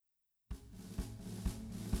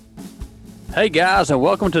Hey guys, and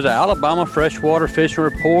welcome to the Alabama Freshwater Fishing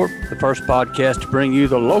Report, the first podcast to bring you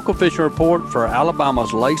the local fishing report for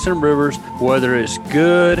Alabama's lakes and rivers, whether it's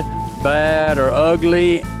good, bad, or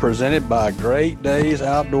ugly, presented by Great Days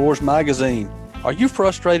Outdoors magazine. Are you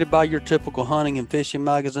frustrated by your typical hunting and fishing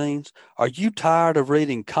magazines? Are you tired of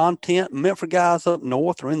reading content meant for guys up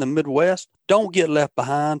north or in the Midwest? Don't get left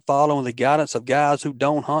behind following the guidance of guys who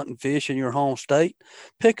don't hunt and fish in your home state.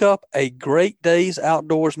 Pick up a Great Days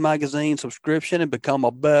Outdoors magazine subscription and become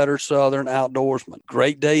a better Southern outdoorsman.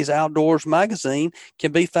 Great Days Outdoors magazine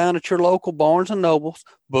can be found at your local Barnes & Nobles,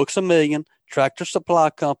 Books A Million, Tractor Supply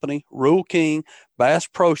Company, Rural King, Bass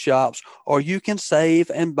Pro Shops, or you can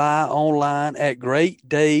save and buy online at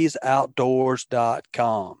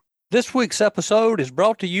greatdaysoutdoors.com. This week's episode is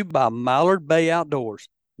brought to you by Mallard Bay Outdoors.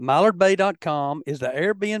 MallardBay.com is the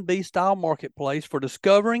Airbnb-style marketplace for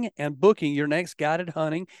discovering and booking your next guided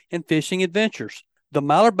hunting and fishing adventures. The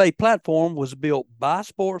Mallard Bay platform was built by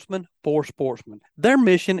sportsmen for sportsmen. Their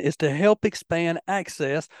mission is to help expand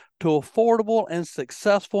access to affordable and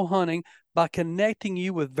successful hunting by connecting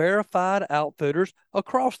you with verified outfitters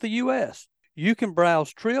across the U.S. You can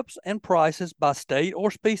browse trips and prices by state or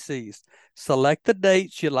species, select the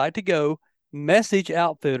dates you'd like to go, message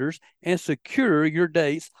outfitters, and secure your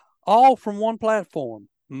dates all from one platform,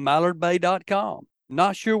 MallardBay.com.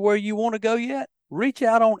 Not sure where you want to go yet? Reach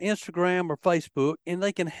out on Instagram or Facebook and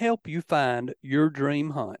they can help you find your dream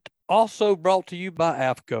hunt. Also brought to you by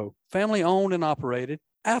AFCO, family owned and operated.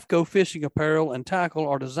 AFCO fishing apparel and tackle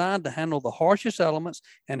are designed to handle the harshest elements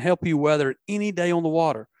and help you weather any day on the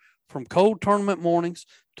water. From cold tournament mornings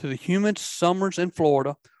to the humid summers in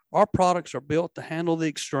Florida, our products are built to handle the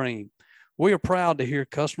extreme. We are proud to hear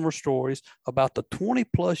customer stories about the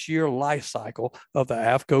 20-plus year life cycle of the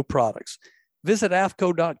AFCO products. Visit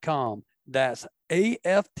AFCO.com. That's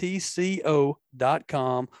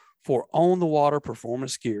AFTCO.com for on-the-water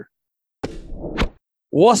performance gear.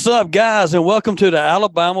 What's up, guys, and welcome to the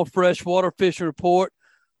Alabama Freshwater Fishing Report.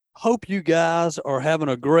 Hope you guys are having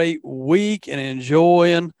a great week and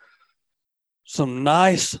enjoying some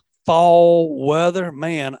nice fall weather.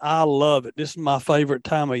 Man, I love it. This is my favorite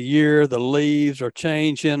time of year. The leaves are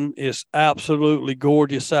changing. It's absolutely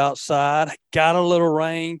gorgeous outside. Got a little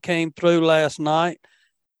rain came through last night.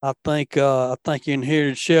 I think in here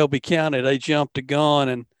in Shelby County, they jumped the gun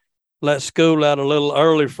and let school out a little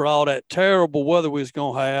early for all that terrible weather we was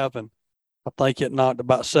going to have. And I think it knocked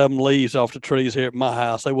about 7 leaves off the trees here at my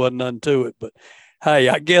house. There wasn't nothing to it, but hey,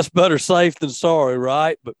 I guess better safe than sorry,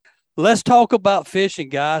 right? But let's talk about fishing,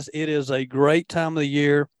 guys. It is a great time of the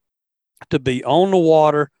year to be on the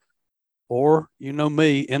water or, you know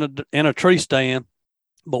me, in a tree stand.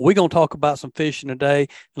 But we're going to talk about some fishing today.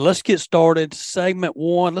 Let's get started. Segment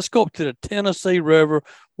 1. Let's go up to the Tennessee River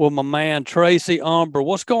with my man, Tracy Umber.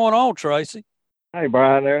 What's going on, Tracy? Hey,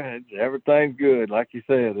 Brian, everything's good. Like you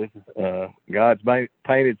said, God's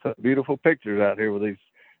painted some beautiful pictures out here with these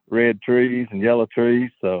red trees and yellow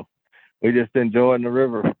trees. So we just enjoying the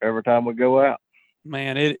river every time we go out.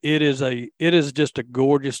 Man, it is just a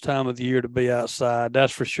gorgeous time of the year to be outside.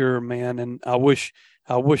 That's for sure, man. And I wish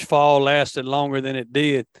fall lasted longer than it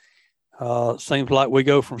did. Seems like we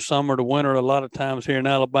go from summer to winter a lot of times here in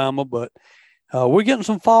Alabama, but we're getting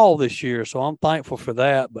some fall this year, so I'm thankful for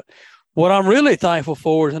that. But what I'm really thankful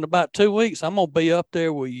for is in about 2 weeks, I'm going to be up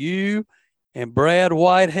there with you and Brad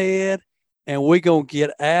Whitehead, and we're going to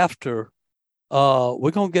get after these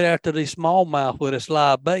smallmouth with this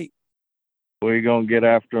live bait. We're going to get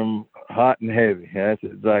after them hot and heavy. That's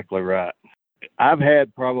exactly right. I've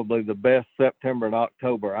had probably the best September and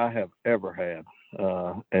October I have ever had,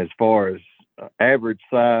 as far as average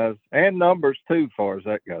size and numbers too, as far as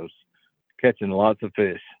that goes. Catching lots of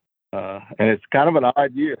fish, and it's kind of an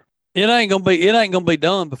odd year. It ain't gonna be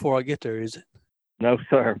done before I get there, is it? No,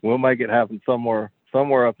 sir. We'll make it happen somewhere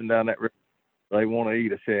up and down that river. They want to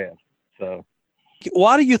eat a shad. So,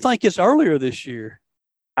 why do you think it's earlier this year?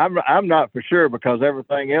 I'm not for sure because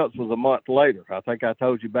everything else was a month later. I think I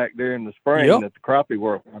told you back there in the spring that the crappie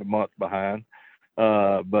were about a month behind.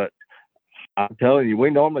 But I'm telling you, we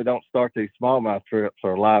normally don't start these smallmouth trips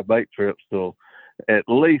or live bait trips till at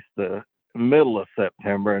least the middle of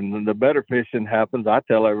September. And then the better fishing happens, I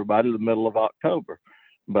tell everybody, the middle of October.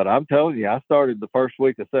 But I'm telling you, I started the first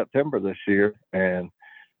week of September this year, and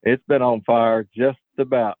it's been on fire just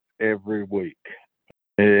about every week.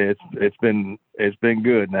 It's been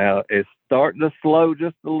good. Now it's starting to slow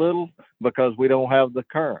just a little because we don't have the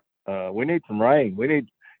current. We need some rain. We need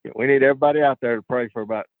everybody out there to pray for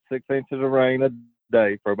about 6 inches of rain a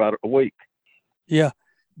day for about a week. Yeah,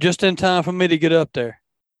 just in time for me to get up there.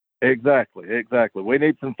 Exactly. We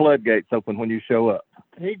need some floodgates open when you show up.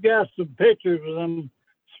 he got some pictures of them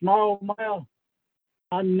smallmouth.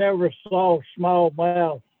 I never saw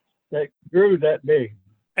smallmouth that grew that big.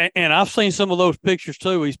 And I've seen some of those pictures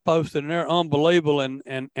too. He's posted, and they're unbelievable.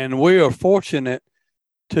 And we are fortunate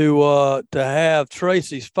to have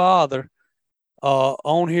Tracy's father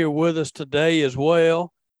on here with us today as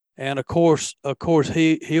well. And of course,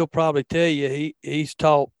 he'll probably tell you he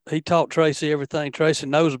taught Tracy everything Tracy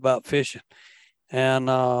knows about fishing. And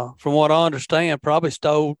from what I understand, probably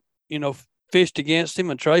stole, fished against him,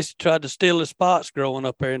 and Tracy tried to steal his spots growing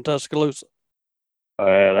up there in Tuscaloosa.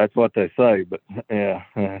 That's what they say, but yeah,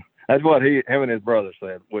 that's what him and his brother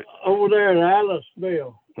said. Over there at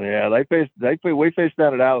Aliceville. Yeah, we fished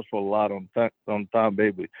down at Aliceville a lot on Tom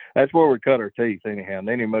Bigby. That's where we cut our teeth anyhow. And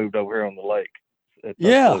then he moved over here on the lake.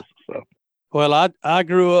 Yeah. So. Well, I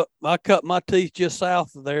grew up. I cut my teeth just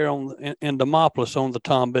south of there in Demopolis on the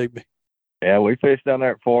Tom Bigby. Yeah, we fished down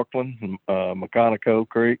there at Forkland, Mechanico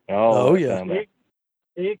Creek. Down there.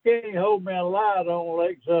 He can't hold me alive on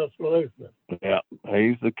Lake Tuscaloosa. Yeah,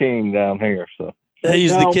 he's the king down here. So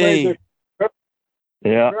he's the king.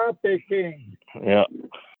 Crappie king. Yeah.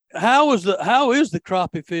 How is the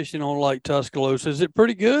crappie fishing on Lake Tuscaloosa? Is it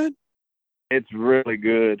pretty good? It's really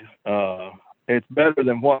good. It's better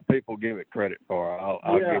than what people give it credit for.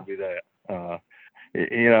 I'll give you that.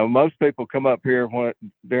 Most people come up here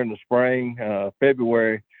during the spring,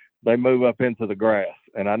 February, they move up into the grass.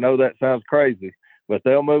 And I know that sounds crazy, but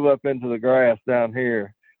they'll move up into the grass down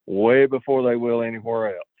here way before they will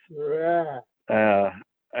anywhere else. Right.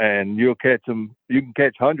 And you'll catch them. You can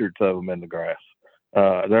catch hundreds of them in the grass.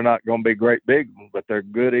 They're not going to be great big ones, but they're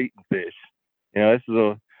good eating fish. This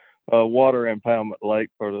is a water impoundment lake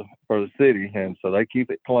for the city, and so they keep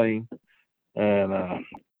it clean. And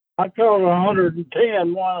I caught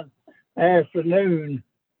 110 one afternoon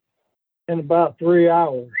in about 3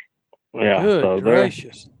 hours. Yeah, good so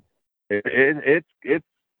gracious. It's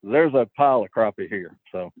there's a pile of crappie here.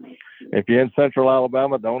 So if you're in Central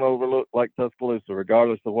Alabama, don't overlook Lake Tuscaloosa,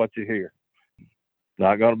 regardless of what you hear.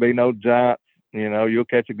 Not going to be no giants. You'll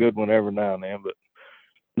catch a good one every now and then, but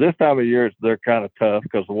this time of year they're kind of tough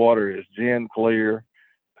because the water is gin clear,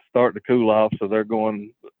 starting to cool off, so they're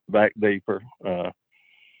going back deeper.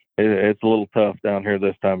 It's a little tough down here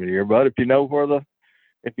this time of year, but if you know where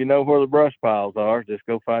the brush piles are, just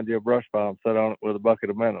go find you a brush pile and sit on it with a bucket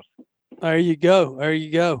of minnows. There you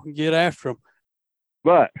go. Get after them.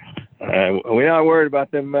 But we're not worried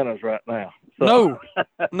about them minnows right now. So.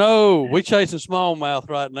 No, we chasing smallmouth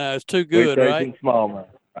right now. It's too good, we're right? Chasing smallmouth.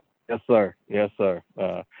 Yes, sir.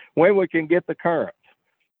 When we can get the current,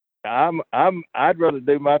 I'd rather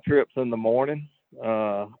do my trips in the morning.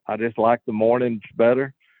 I just like the mornings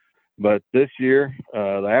better. But this year,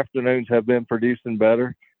 the afternoons have been producing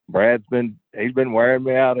better. Brad's been wearing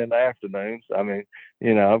me out in the afternoons. I mean,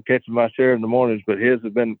 I'm catching my share in the mornings, but his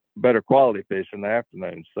have been better quality fish in the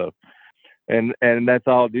afternoons. So, and that's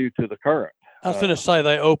all due to the current. I was going to say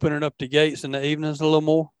they opening up the gates in the evenings a little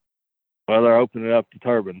more. Well, they're opening up the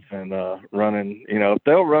turbines and running, if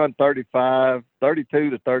they'll run 32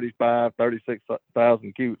 to 35,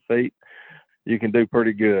 36,000 cubic feet, you can do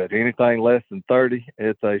pretty good. Anything less than 30,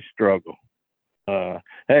 it's a struggle.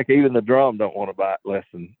 Heck, even the drum don't want to bite less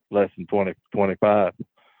than 20, 25.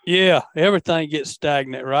 Yeah, everything gets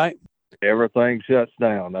stagnant, right? Everything shuts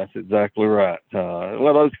down. That's exactly right.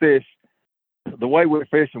 Well, those fish, the way we're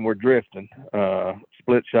fishing, we're drifting,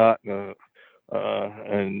 split shot,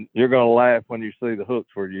 and you're going to laugh when you see the hooks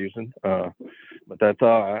we're using, but that's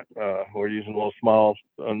all right. We're using a little small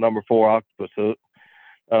number 4 octopus hook,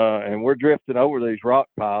 and we're drifting over these rock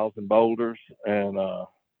piles and boulders, and I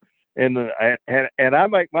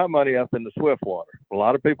make my money up in the swift water. A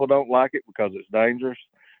lot of people don't like it because it's dangerous,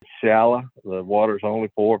 it's shallow. The water's only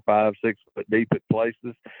 4, 5, 6 foot deep at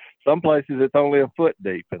places. Some places it's only a foot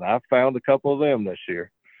deep, and I've found a couple of them this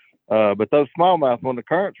year. But those smallmouth, when the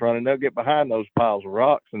current's running, they'll get behind those piles of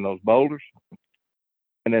rocks and those boulders,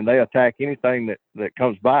 and then they attack anything that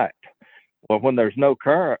comes by it. Well, when there's no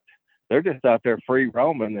current, they're just out there free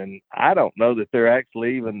roaming, and I don't know that they're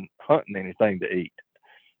actually even hunting anything to eat.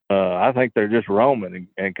 I think they're just roaming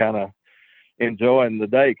and kind of enjoying the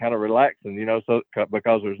day, kind of relaxing, so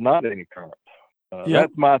because there's not any current.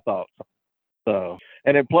 That's my thoughts. So,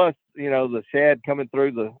 and then plus, the shad coming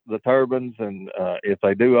through the turbines, and if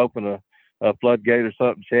they do open a floodgate or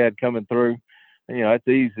something, shad coming through, it's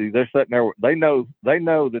easy. They're sitting there. They know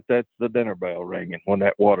that that's the dinner bell ringing when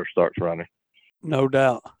that water starts running. No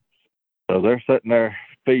doubt. So they're sitting there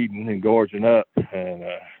feeding and gorging up, and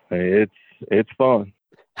it's fun.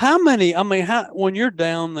 When you're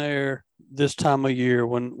down there this time of year,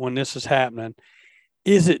 when this is happening,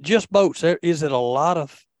 Is it just boats? Is it a lot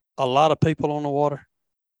of people on the water?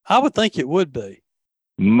 I would think it would be.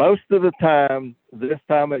 Most of the time, this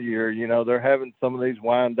time of year, they're having some of these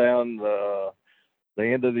wind down the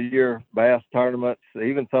end of the year bass tournaments.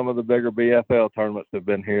 Even some of the bigger BFL tournaments have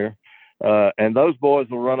been here. And those boys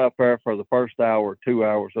will run up there for the first hour, 2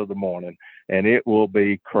 hours of the morning, and it will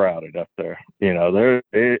be crowded up there.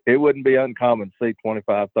 It wouldn't be uncommon to see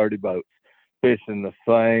 25, 30 boats fishing the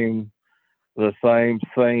same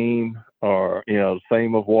seam, or,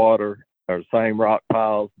 seam of water, or the same rock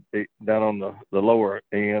piles down on the lower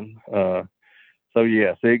end. So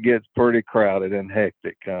yes, it gets pretty crowded and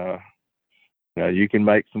hectic. You can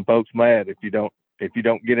make some folks mad if you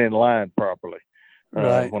don't get in line properly.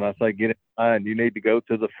 Right. When I say get in line, you need to go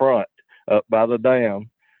to the front up by the dam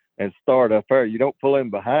and start up there. You don't pull in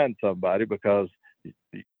behind somebody, because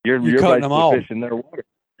you're cutting them off. basically fishing their water.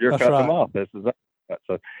 You're That's cutting right. them off. This is right.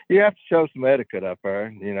 So you have to show some etiquette up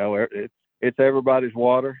there. It's everybody's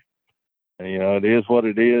water. And, it is what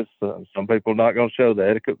it is. Some people are not going to show the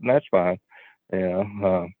etiquette, and that's fine.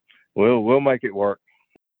 We'll make it work.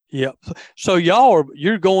 Yep. So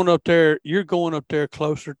you're going up there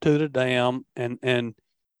closer to the dam, and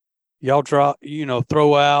y'all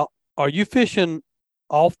throw out. Are you fishing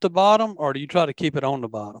off the bottom, or do you try to keep it on the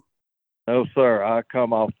bottom? No, sir. I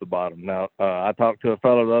come off the bottom. Now, I talked to a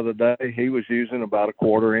fellow the other day. He was using about a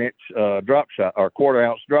quarter-ounce drop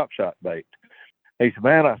shot bait. He said,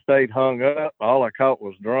 "Man, I stayed hung up. All I caught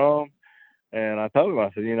was drum." And I told him,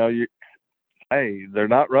 I said, hey, they're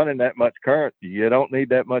not running that much current. You don't need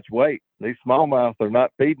that much weight. These smallmouth are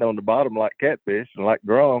not feeding on the bottom like catfish and like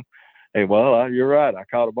drum. And, well, you're right. I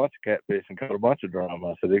caught a bunch of catfish and caught a bunch of drum.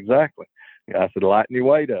 I said, exactly. I said, lighten your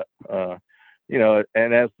weight up.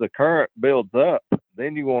 And as the current builds up,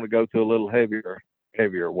 then you want to go to a little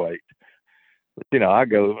heavier weight. But,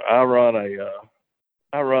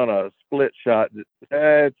 I run a split shot.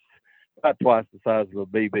 It's about twice the size of a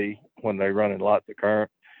BB when they're running lots of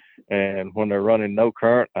current. And when they're running no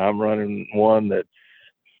current, I'm running one that's,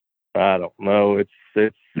 I don't know, it's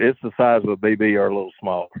the size of a BB or a little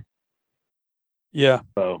smaller. Yeah.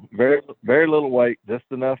 So very, very little weight, just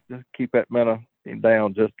enough to keep that minnow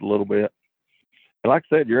down just a little bit. And like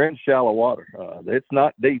I said, you're in shallow water. It's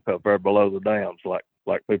not deep up there below the dams like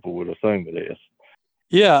people would assume it is.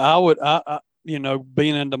 Yeah, I would. Being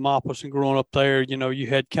in Demopolis and growing up there, you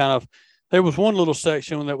had there was one little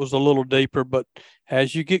section that was a little deeper, but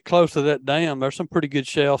as you get close to that dam, there's some pretty good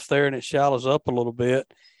shelves there, and it shallows up a little bit,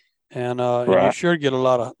 and Right. and you sure get a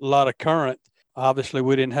lot of current. Obviously,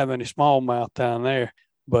 we didn't have any smallmouth down there,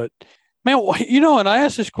 but man, and I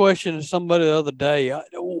asked this question to somebody the other day.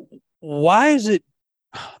 Why is it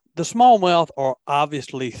the smallmouth are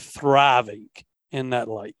obviously thriving in that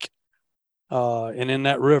lake and in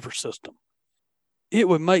that river system? It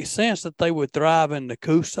would make sense that they would thrive in the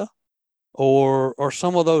Coosa or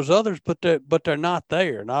some of those others, but they're not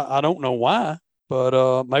there. And I don't know why,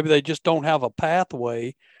 but maybe they just don't have a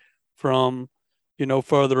pathway from,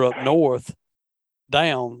 further up north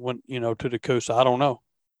down to the Coosa. I don't know.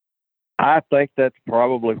 I think that's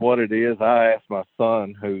probably what it is. I asked my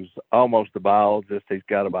son, who's almost a biologist. He's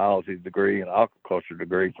got a biology degree and an aquaculture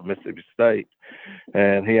degree from Mississippi State,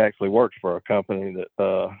 and he actually works for a company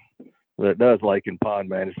that does lake and pond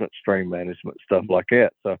management, stream management, stuff like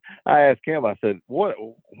that. So I asked him, I said,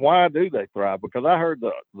 why do they thrive? Because I heard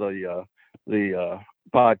the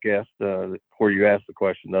podcast where you asked the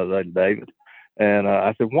question the other day to David. And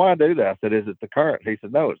I said, why do they? I said, is it the current? He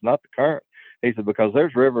said, no, it's not the current. He said, because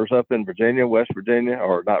there's rivers up in Virginia, West Virginia,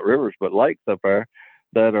 or not rivers, but lakes up there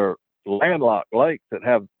that are landlocked lakes that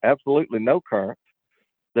have absolutely no current,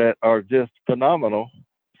 that are just phenomenal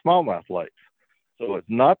smallmouth lakes. So it's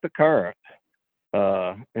not the current,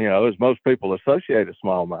 as most people associate a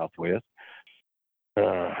smallmouth with. Who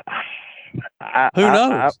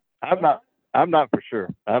knows? I'm not for sure.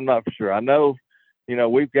 I'm not for sure. I know,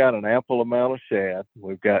 we've got an ample amount of shad.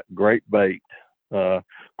 We've got great bait.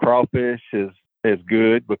 Crawfish is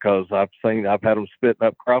good, because I've had them spitting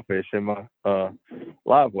up crawfish in my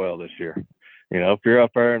live well this year. If you're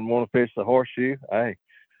up there and want to fish the horseshoe, hey,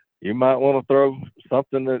 you might want to throw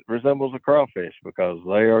something that resembles a crawfish, because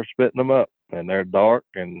they are spitting them up, and they're dark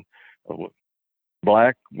and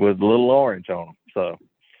black with a little orange on them. So,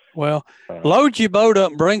 well, load your boat up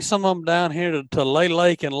and bring some of them down here to Lay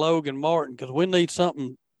Lake and Logan Martin, because we need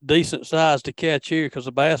something decent size to catch here, because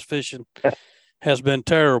the bass fishing has been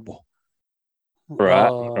terrible.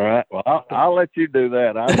 Right. Well, I'll let you do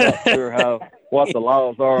that. I'm not sure what the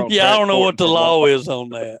laws are on. Yeah, I don't know what the law is on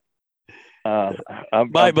that. I'm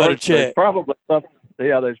better check.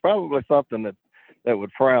 There's probably something that that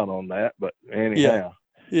would frown on that. But anyhow.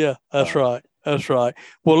 Yeah, that's right. That's right.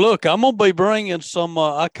 Well, look, I'm going to be bringing some,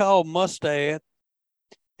 I called Mustad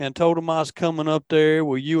and told them I was coming up there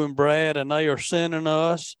with you and Brad, and they are sending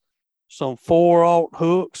us some 4/0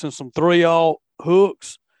 hooks and some 3/0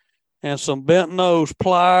 hooks and some bent nose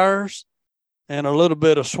pliers and a little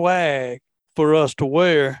bit of swag for us to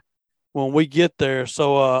wear when we get there.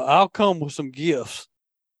 So I'll come with some gifts.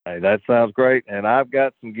 Hey, that sounds great. And I've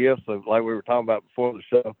got some gifts like we were talking about before the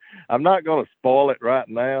show. I'm not going to spoil it right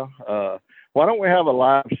now. Why don't we have a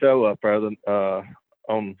live show up there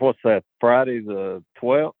on, what's that, Friday the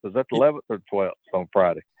 12th? Is that the 11th or 12th on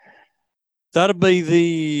Friday? That'll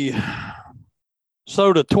be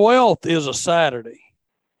so the 12th is a Saturday.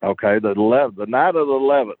 Okay, the 11th, the night of the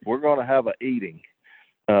 11th, we're going to have an eating.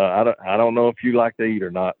 I don't know if you like to eat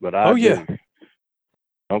or not, but I do.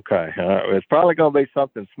 Okay, it's probably going to be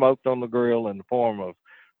something smoked on the grill in the form of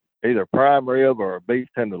either prime rib or a beef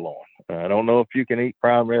tenderloin. I don't know if you can eat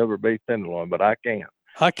prime rib or beef tenderloin, but I can.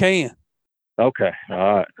 I can. Okay,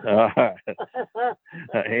 all right.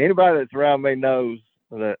 Anybody that's around me knows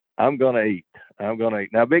that I'm going to eat.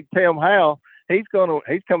 Now, Big Tim Howell, he's coming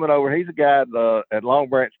over. He's a guide at Long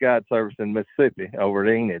Branch Guide Service in Mississippi over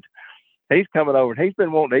at Enid. He's coming over, and he's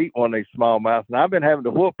been wanting to eat one of these smallmouths, and I've been having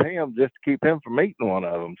to whoop him just to keep him from eating one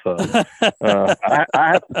of them. So I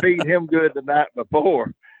have to feed him good the night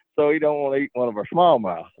before, so he don't want to eat one of our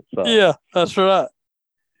smallmouths. So. Yeah, that's right.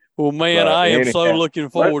 Well, man, I am so looking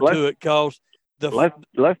forward to it because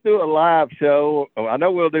let's do a live show. I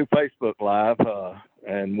know we'll do Facebook Live,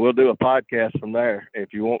 and we'll do a podcast from there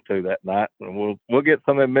if you want to that night, and we'll get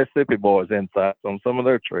some of the Mississippi boys' insights on some of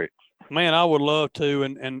their tricks. Man, I would love to,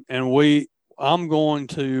 and I'm going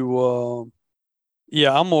to,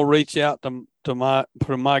 I'm gonna reach out to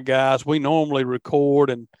my guys. We normally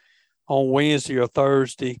record on Wednesday or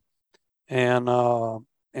Thursday, and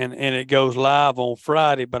it goes live on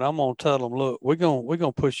Friday. But I'm gonna tell them, look, we're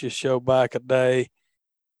gonna push this show back a day,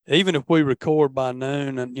 even if we record by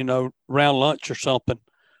noon and around lunch or something.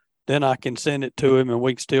 Then I can send it to him, and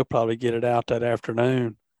we can still probably get it out that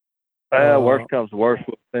afternoon. Worst comes to worst,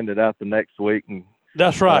 we'll send it out the next week, and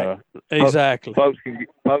that's right. Exactly. Folks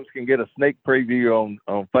can get a sneak preview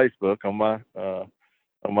on Facebook on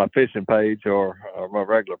my fishing page or my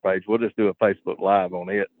regular page. We'll just do a Facebook Live on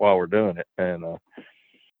it while we're doing it, and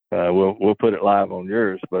we'll put it live on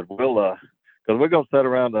yours. But we'll because we're gonna sit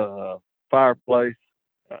around a fireplace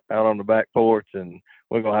out on the back porch, and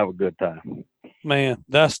we're gonna have a good time. Man,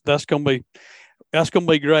 that's gonna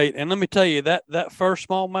be great. And let me tell you, that first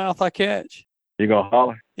smallmouth I catch, you gonna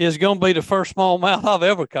holler? Is gonna be the first smallmouth I've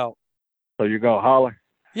ever caught. So you're gonna holler?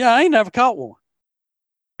 Yeah, I ain't never caught one.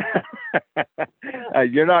 Hey,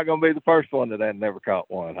 you're not gonna be the first one that had never caught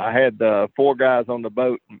one. I had 4 guys on the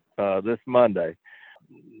boat this Monday.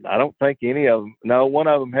 I don't think any of them. No, one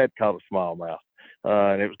of them had caught a smallmouth,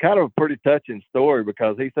 and it was kind of a pretty touching story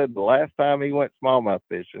because he said the last time he went smallmouth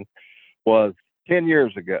fishing was 10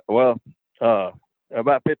 years ago. Well,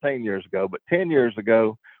 about 15 years ago, but 10 years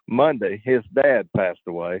ago, Monday, his dad passed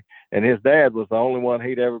away, and his dad was the only one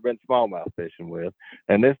he'd ever been smallmouth fishing with.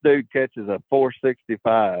 And this dude catches a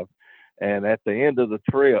 465, and at the end of the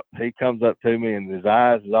trip, he comes up to me, and his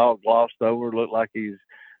eyes is all glossed over, looked like he's,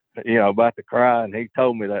 about to cry. And he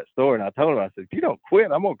told me that story, and I told him, I said, if you don't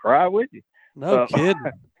quit, I'm gonna cry with you. No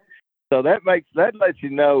kidding. So that lets you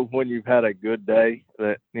know when you've had a good day,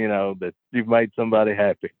 that that you've made somebody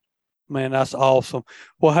happy. Man, that's awesome.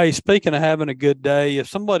 Well, hey, speaking of having a good day, if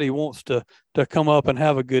somebody wants to come up and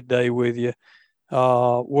have a good day with you,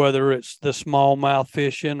 whether it's the smallmouth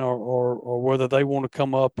fishing or whether they want to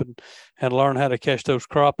come up and learn how to catch those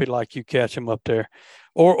crappie like you catch them up there,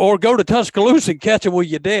 or go to Tuscaloosa and catch them with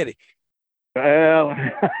your daddy. Well,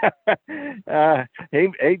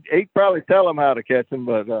 he'd probably tell them how to catch them,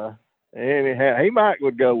 but anyhow, he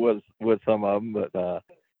would go with some of them, but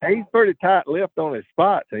he's pretty tight-lipped on his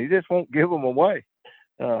spots, and he just won't give them away.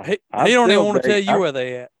 He don't even want to tell you where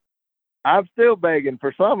they at. I'm still begging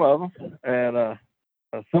for some of them, and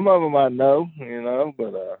some of them I know,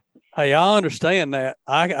 but hey, I understand that.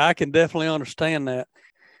 I can definitely understand that.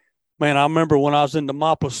 Man, I remember when I was in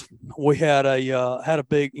Demopolis, we had a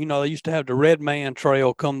big, they used to have the Red Man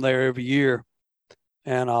Trail come there every year,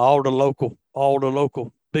 and all the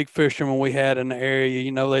local big fishermen we had in the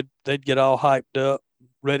area, they'd get all hyped up,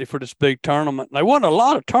 ready for this big tournament. And there wasn't a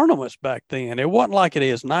lot of tournaments back then. It wasn't like it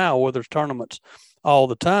is now where there's tournaments all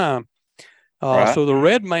the time. Right. So the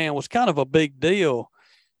Red Man was kind of a big deal.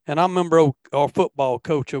 And I remember our football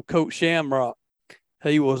coach, Coach Shamrock,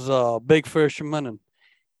 he was a big fisherman. And,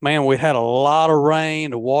 man, we had a lot of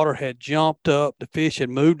rain. The water had jumped up. The fish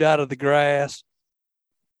had moved out of the grass.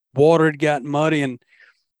 water had gotten muddy,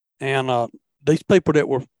 and these people that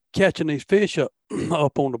were catching these fish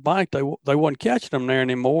up on the bank, they wasn't catching them there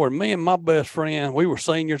anymore. And me and my best friend, we were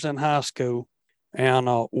seniors in high school, and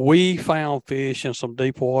we found fish in some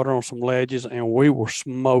deep water on some ledges, and we were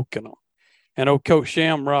smoking them. And old Coach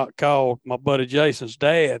Shamrock called my buddy Jason's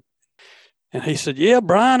dad, and he said, "Yeah,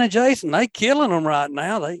 Brian and Jason, they killing them right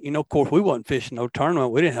now. They, of course, we wasn't fishing no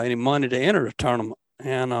tournament. We didn't have any money to enter the tournament."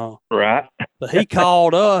 And right. But he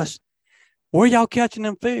called us. "Where y'all catching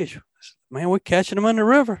them fish?" "Man, we're catching them in the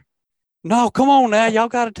river." "No, come on now, y'all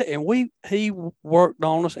got to And he worked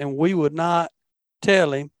on us, and we would not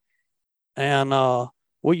tell him. And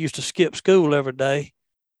we used to skip school every day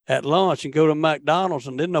at lunch and go to McDonald's,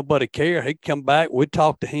 and didn't nobody care. He'd come back, we'd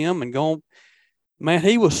talk to him and go. Man,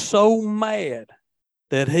 he was so mad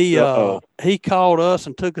that he called us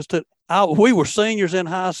and took us to. We were seniors in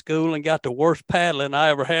high school and got the worst paddling I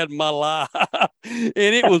ever had in my life, and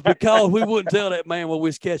it was because we wouldn't tell that man when we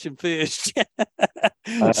was catching fish.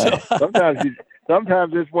 Sometimes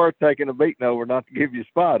it's worth taking a beating over not to give you a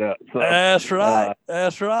spot up. So, that's right.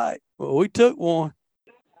 That's right. Well, we took one.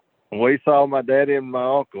 We saw my daddy and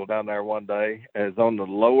my uncle down there one day, as on the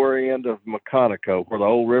lower end of McConaughey, where the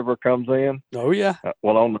old river comes in. Oh yeah.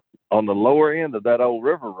 Well, on the lower end of that old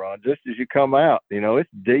river run, just as you come out, it's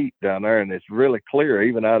deep down there, and it's really clear,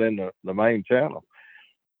 even out in the main channel.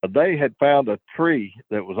 They had found a tree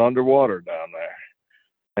that was underwater down there,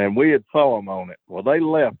 and we had saw them on it. Well, they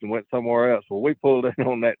left and went somewhere else. Well, we pulled in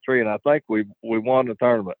on that tree, and I think we won the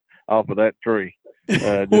tournament off of that tree.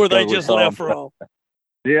 Where they just left from.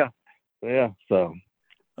 Yeah. Yeah. So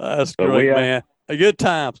that's great, man. Good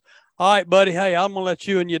times. All right, buddy. Hey, I'm going to let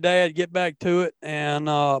you and your dad get back to it. And,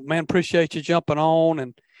 man, appreciate you jumping on.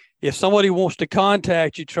 And if somebody wants to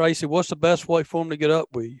contact you, Tracy, what's the best way for them to get up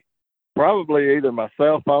with you? Probably either my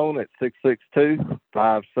cell phone at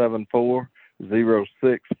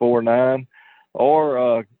 662-574-0649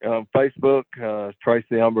 or Facebook,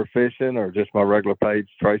 Tracy Umber Fishing, or just my regular page,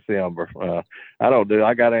 Tracy Umber.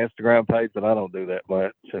 I got an Instagram page, but I don't do that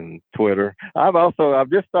much, and Twitter. I've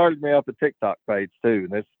just started me up a TikTok page too,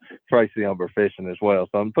 and it's Tracy Umber Fishing as well.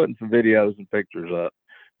 So I'm putting some videos and pictures up.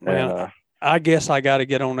 Man, I guess I got to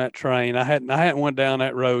get on that train. I hadn't went down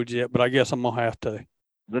that road yet, but I guess I'm gonna have to.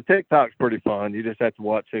 The TikTok's pretty fun. You just have to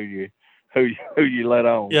watch who you let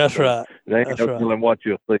on. Yeah, that's right. They ain't no telling what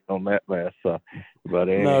you'll see on that mess. So, but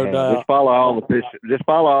anyhow, no doubt. Just follow all the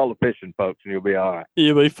fishing folks, and you'll be all right.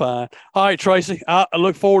 You'll be fine. All right, Tracy. I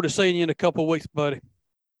look forward to seeing you in a couple of weeks, buddy.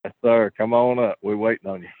 Yes, sir. Come on up. We're waiting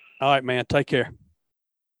on you. All right, man. Take care.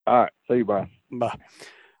 All right. See you, Brian. Bye.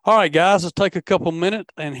 All right, guys. Let's take a couple minutes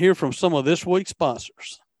and hear from some of this week's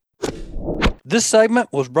sponsors. This segment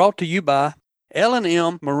was brought to you by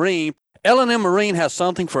L&M Marine. L&M Marine has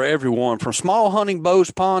something for everyone, from small hunting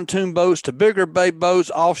boats, pontoon boats, to bigger bay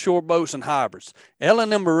boats, offshore boats, and hybrids.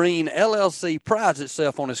 L&M Marine LLC prides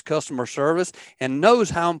itself on its customer service and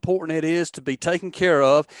knows how important it is to be taken care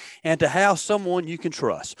of and to have someone you can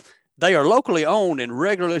trust. They are locally owned and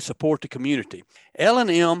regularly support the community.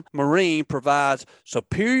 L&M Marine provides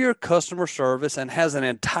superior customer service and has an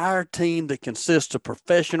entire team that consists of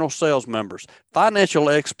professional sales members, financial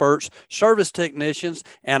experts, service technicians,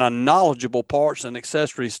 and a knowledgeable parts and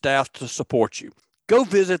accessories staff to support you. Go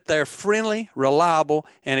visit their friendly, reliable,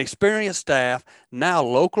 and experienced staff, now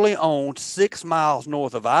locally owned 6 miles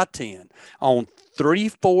north of I-10 on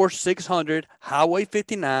 34600 Highway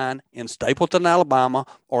 59 in Stapleton, Alabama,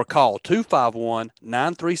 or call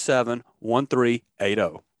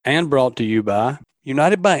 251-937-1380. And brought to you by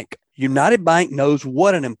United Bank. United Bank knows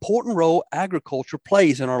what an important role agriculture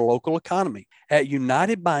plays in our local economy. At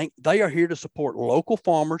United Bank, they are here to support local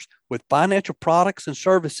farmers with financial products and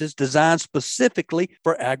services designed specifically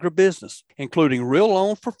for agribusiness, including real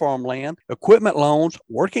loans for farmland, equipment loans,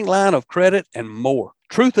 working line of credit, and more.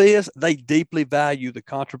 Truth is, they deeply value the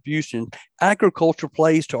contribution agriculture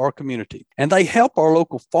plays to our community, and they help our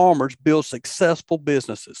local farmers build successful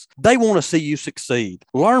businesses. They want to see you succeed.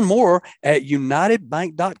 Learn more at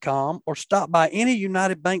unitedbank.com or stop by any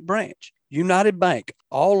United Bank branch. United Bank,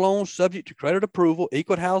 all loans subject to credit approval,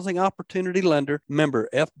 equal housing opportunity lender, member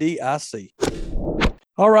FDIC.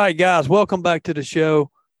 All right, guys, welcome back to the show.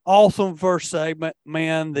 Awesome first segment.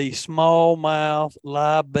 Man, the smallmouth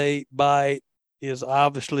live bait bite is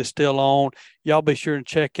obviously still on. Y'all be sure and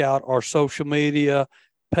check out our social media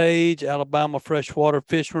page, Alabama Freshwater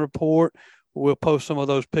Fishing Report. We'll post some of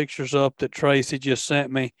those pictures up that Tracy just sent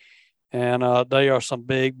me. And they are some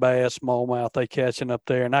big bass smallmouth they catching up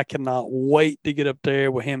there. And I cannot wait to get up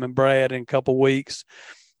there with him and Brad in a couple weeks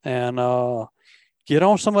and get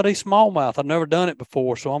on some of these smallmouth. I've never done it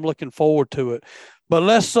before, so I'm looking forward to it. But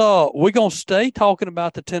we're going to stay talking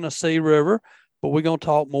about the Tennessee River, but we're going to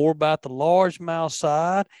talk more about the largemouth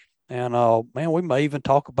side. And, man, we may even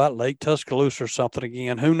talk about Lake Tuscaloosa or something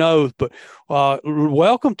again. Who knows? But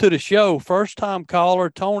welcome to the show. First-time caller,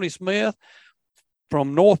 Tony Smith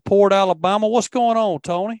from Northport, Alabama. What's going on,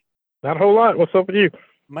 Tony? Not a whole lot. What's up with you?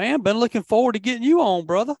 Man, been looking forward to getting you on,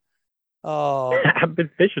 brother. I've been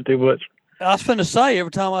fishing too much. I was finna say every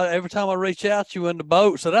time I reach out, you in the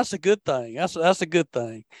boat, so that's a good thing. That's a good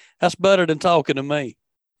thing. That's better than talking to me.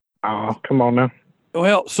 Oh, come on now.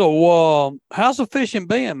 Well, so how's the fishing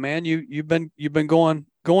been, man? You've been going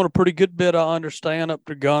a pretty good bit, I understand, up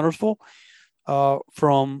to Guntersville.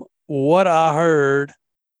 From what I heard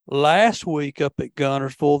last week up at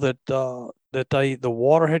Guntersville, that the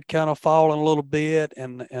water had kind of fallen a little bit,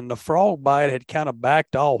 and the frog bite had kind of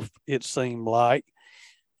backed off, it seemed like.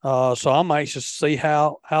 So I'm anxious to see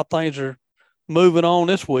how things are moving on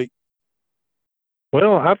this week.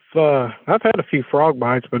 Well, I've had a few frog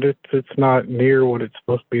bites, but it's not near what it's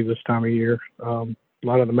supposed to be this time of year. A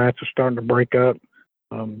lot of the mats are starting to break up.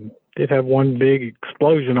 Did have one big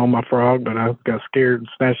explosion on my frog, but I got scared and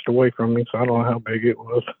snatched it away from me, so I don't know how big it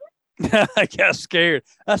was. I got scared.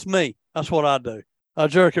 That's me. That's what I do. I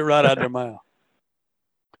jerk it right out of their mouth.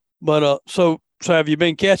 But so have you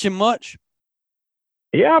been catching much?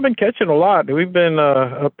 Yeah, I've been catching a lot. We've been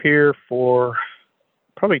up here for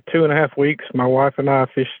probably 2.5 weeks. My wife and I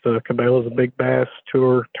fished the Cabela's Big Bass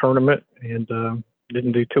Tour tournament and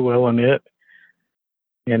didn't do too well in it.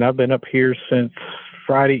 And I've been up here since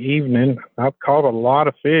Friday evening. I've caught a lot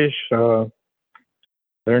of fish. They're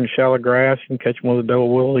in the shallow grass. You can catch them with a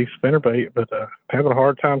double willow spinnerbait, but having a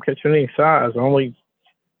hard time catching any size. Only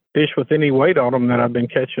fish with any weight on them that I've been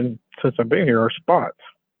catching since I've been here are spots.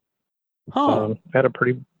 Huh. Had a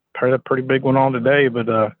pretty big one on today, but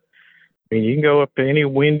I mean, you can go up to any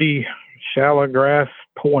windy, shallow grass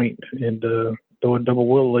point and throw a double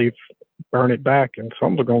willow leaf, burn it back, and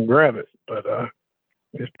someone's going to grab it. But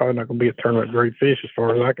it's probably not going to be a tournament grade fish as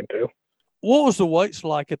far as I can tell. What was the weights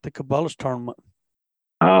like at the Cabela's tournament?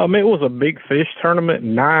 It was a big fish tournament,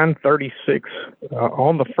 936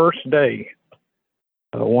 on the first day.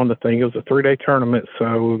 Won the thing. It was a 3-day tournament,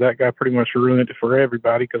 so that guy pretty much ruined it for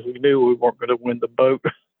everybody because we knew we weren't going to win the boat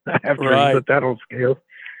after he put that on scale.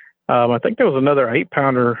 I think there was another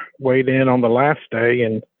 8-pounder weighed in on the last day,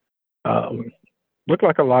 and looked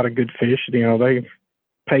like a lot of good fish. You know, they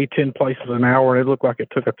pay 10 places an hour, and it looked like it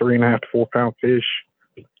took a 3.5 to 4 pound fish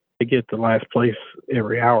to get the last place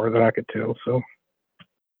every hour that I could tell. So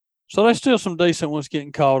there's still some decent ones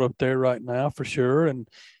getting caught up there right now for sure, and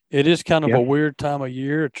it is kind of a weird time of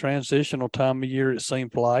year, a transitional time of year, it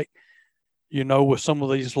seems like. You know, with some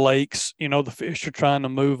of these lakes, you know, the fish are trying to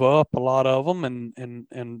move up, a lot of them,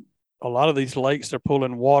 and a lot of these lakes, they're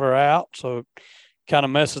pulling water out, so it kind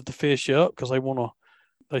of messes the fish up because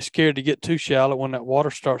they're scared to get too shallow when that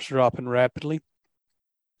water starts dropping rapidly.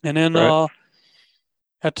 And then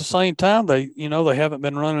at the same time, they haven't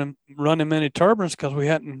been running many turbines because we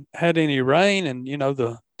hadn't had any rain, and, you know,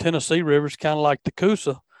 the Tennessee River's kind of like the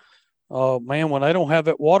Coosa. Man, when they don't have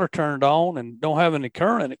that water turned on and don't have any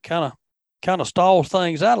current, it kind of stalls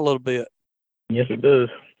things out a little bit. Yes, it does.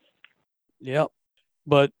 Yep.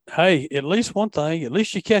 But hey, at least one thing, at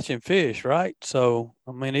least you're catching fish, right? So,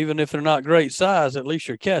 I mean, even if they're not great size, at least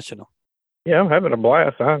you're catching them. Yeah, I'm having a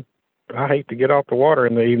blast. I hate to get off the water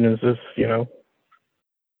in the evenings.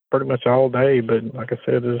 Pretty much all day. But like I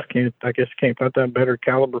said, I guess can't find that better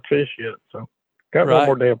caliber fish yet. So, got one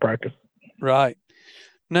more day of practice. Right.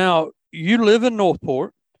 Now, you live in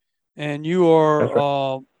Northport, and you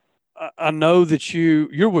are. I know that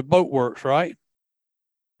you're with Boatworks, right?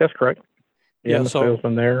 That's correct. Yeah, I'm a so,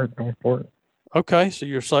 salesman there at Northport. Okay, so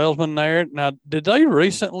you're a salesman there. Now, did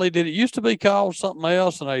it used to be called something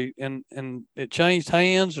else and it changed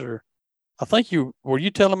hands, or I think were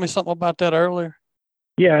you telling me something about that earlier?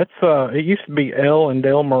 Yeah, it used to be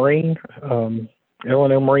L&L Marine.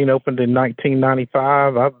 L&L Marine opened in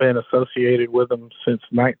 1995. I've been associated with them since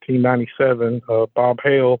 1997. Bob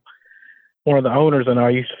Hale, one of the owners, and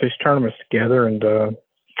I used to fish tournaments together, and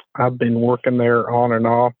I've been working there on and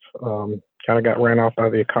off. Kind of got ran off by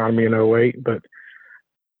the economy in 2008, but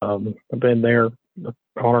I've been there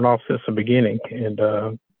on and off since the beginning.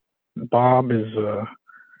 And Bob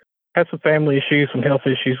had some family issues, some health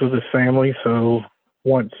issues with his family. So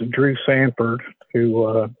once Drew Sanford,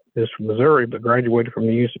 who is from Missouri but graduated from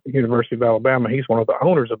the University of Alabama, he's one of the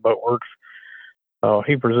owners of Boatworks.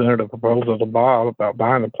 He presented a proposal to Bob about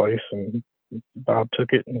buying the place, and Bob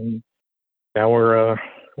took it, and now we're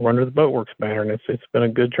under the Boatworks banner, and it's been a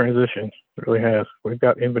good transition. It really has. We've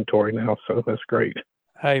got inventory now, so that's great.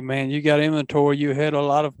 Hey, man, you got inventory. You had a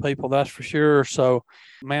lot of people, that's for sure. So,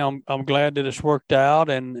 man, I'm glad that it's worked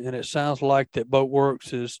out, and it sounds like that Boat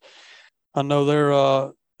Works is. I know they're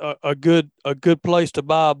a good place to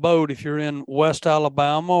buy a boat if you're in West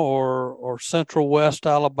Alabama or Central West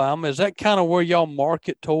Alabama. Is that kind of where y'all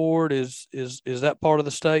market toward? Is that part of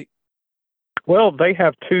the state? Well, they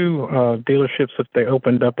have two dealerships that they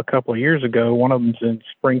opened up a couple of years ago. One of them's in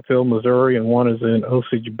Springfield, Missouri, and one is in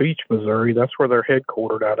Osage Beach, Missouri. That's where they're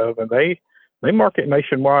headquartered out of, and they market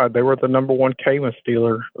nationwide. They were the number one Camus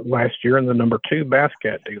dealer last year and the number two Bass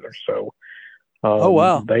Cat dealer. So Oh,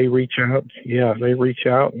 wow. they reach out. Yeah, they reach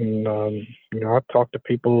out, and I've talked to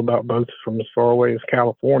people about boats from as far away as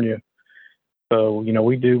California. So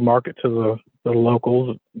we do market to the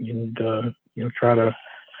locals and try to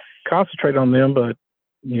concentrate on them, but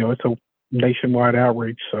it's a nationwide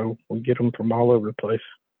outreach, so we get them from all over the place.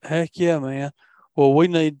 Heck yeah, man. Well, we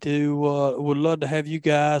need to, would love to have you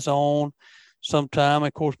guys on sometime.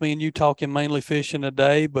 Of course, me and you talking mainly fishing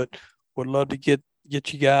today, but would love to get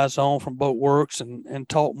you guys on from Boat Works and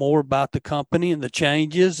talk more about the company and the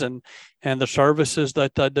changes and the services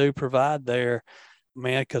that they do provide there,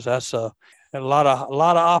 man, because that's a lot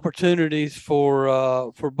of opportunities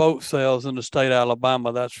for boat sales in the state of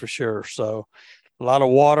Alabama, that's for sure. So a lot of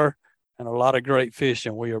water and a lot of great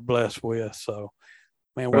fishing we are blessed with. So,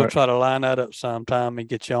 man, we'll try to line that up sometime and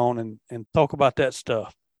get you on and talk about that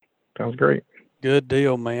stuff. Sounds great. Good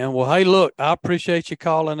deal, man. Well, hey, look, I appreciate you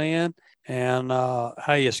calling in. And,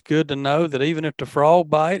 hey, it's good to know that even if the frog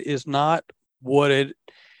bite is not what it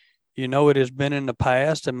has been in the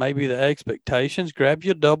past and maybe the expectations, grab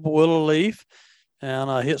you a double willow leaf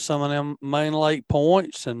and hit some of them main lake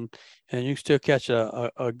points and you can still catch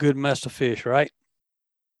a good mess of fish, right?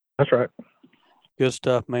 That's right. Good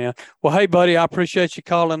stuff, man. Well, hey, buddy, I appreciate you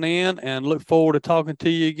calling in and look forward to talking to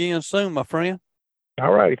you again soon, my friend.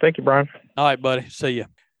 All righty. Thank you, Brian. All right, buddy. See you.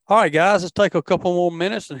 All right, guys, let's take a couple more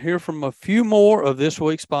minutes and hear from a few more of this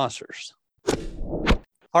week's sponsors.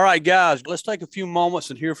 All right, guys, let's take a few moments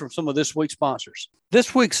and hear from some of this week's sponsors.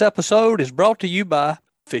 This week's episode is brought to you by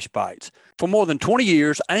Fish Bites. For more than 20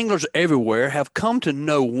 years, anglers everywhere have come to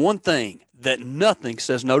know one thing, that nothing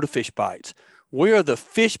says no to Fish Bites. We are the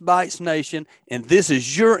Fish Bites Nation, and this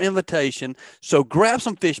is your invitation. So grab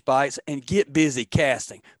some fish bites and get busy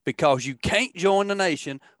casting, because you can't join the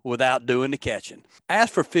nation without doing the catching.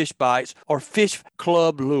 Ask for Fish Bites or Fish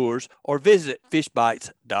Club Lures or visit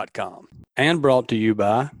fishbites.com. And brought to you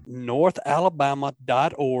by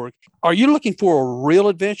NorthAlabama.org. Are you looking for a real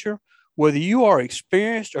adventure? Whether you are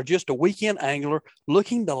experienced or just a weekend angler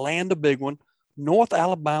looking to land a big one, North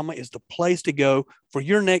Alabama is the place to go for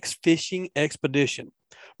your next fishing expedition.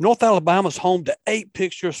 North Alabama is home to 8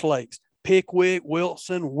 picturesque lakes: Pickwick,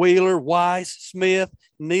 Wilson, Wheeler, Weiss, Smith,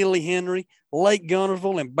 Neely Henry, Lake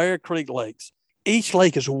Guntersville, and Bear Creek Lakes. Each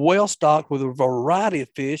lake is well stocked with a variety of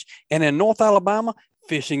fish, and in North Alabama,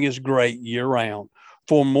 fishing is great year-round.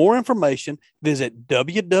 For more information, visit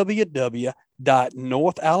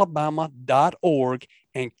www.northalabama.org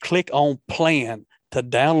and click on Plan to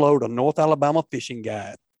download a North Alabama fishing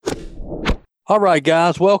guide. All right,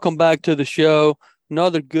 guys, welcome back to the show.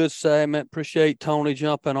 Another good segment. Appreciate Tony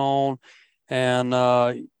jumping on. And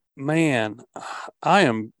man,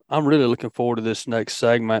 I'm really looking forward to this next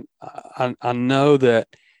segment. I know that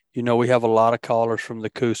we have a lot of callers from the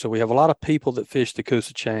Coosa. We have a lot of people that fish the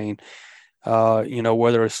Coosa chain.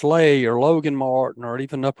 Whether it's Slay or Logan Martin or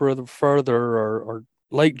even up further or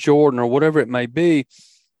Lake Jordan or whatever it may be.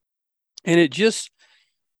 And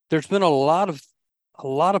there's been a lot of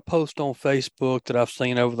posts on Facebook that I've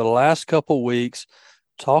seen over the last couple of weeks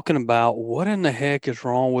talking about what in the heck is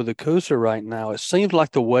wrong with the Coosa right now. It seems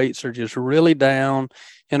like the weights are just really down.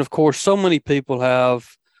 And of course, so many people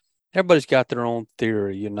everybody's got their own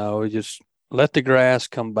theory, just let the grass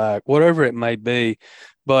come back, whatever it may be.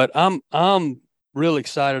 But I'm really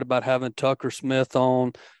excited about having Tucker Smith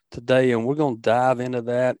on today, and we're going to dive into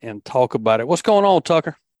that and talk about it. What's going on,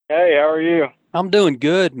 Tucker? Hey, how are you? I'm doing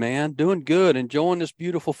good, man. Doing good. Enjoying this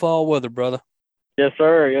beautiful fall weather, brother. Yes,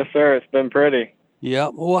 sir. Yes, sir. It's been pretty. Yeah.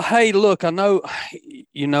 Well, hey, look, I know,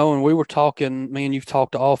 and we were talking, me and you've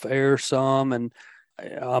talked off air some, and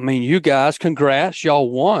I mean, you guys, congrats. Y'all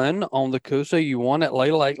won on the Coosa. You won at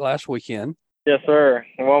Lay Lake last weekend. Yes, sir.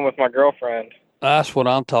 I won with my girlfriend. That's what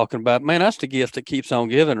I'm talking about. Man, that's the gift that keeps on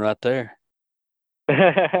giving right there.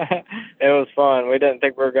 It was fun. We didn't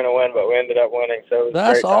think we were going to win, but we ended up winning. So it was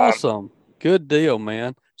That's a great time. awesome. Good deal,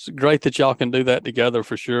 man. It's great that y'all can do that together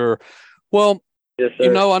for sure. Well, yes,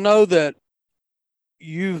 sir. I know that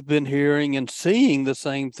you've been hearing and seeing the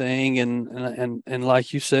same thing. And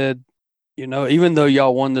like you said, even though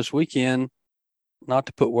y'all won this weekend, not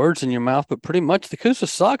to put words in your mouth, but pretty much the Coosa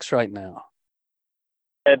sucks right now.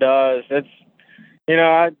 It does. It's,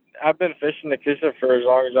 I've been fishing the Coosa for as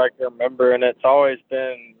long as I can remember, and it's always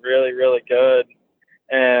been really, really good.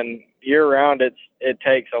 And year round, it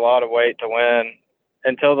takes a lot of weight to win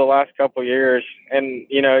until the last couple years. And,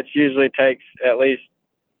 it usually takes at least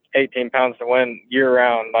 18 pounds to win year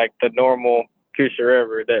round, like the normal Coosa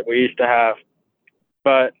River that we used to have.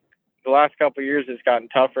 But the last couple of years, it's gotten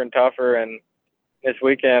tougher and tougher. And this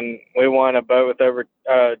weekend, we won a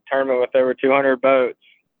tournament with over 200 boats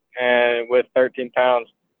and with 13 pounds.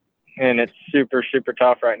 And it's super, super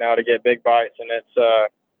tough right now to get big bites. And it's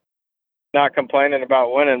not complaining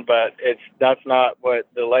about winning, but that's not what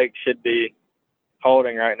the lake should be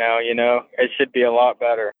holding right now. It should be a lot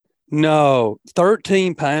better. No,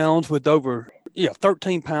 13 pounds with over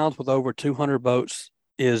 200 boats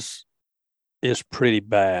is pretty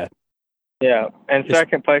bad. Yeah, and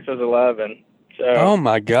second place was 11. So, oh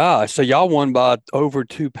my gosh! So y'all won by over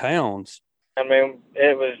 2 pounds. I mean,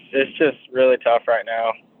 it's just really tough right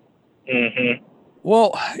now. Mm-hmm.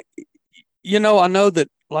 Well, I know that,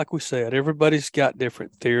 like we said, everybody's got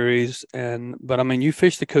different theories, but I mean, you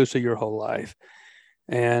fished the Coosa your whole life,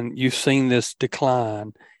 and you've seen this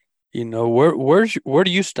decline. Where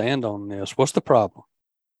do you stand on this? What's the problem?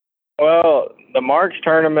 Well, the March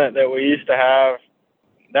tournament that we used to have,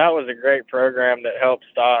 that was a great program that helped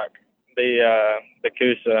stock the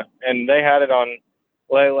Coosa, and they had it on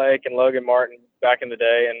Lay Lake and Logan Martin back in the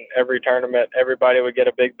day. And every tournament, everybody would get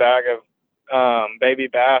a big bag of baby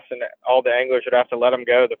bass, and all the anglers would have to let them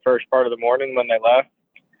go the first part of the morning when they left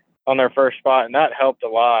on their first spot, and that helped a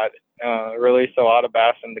lot. Released a lot of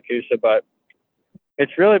bass in the Coosa, but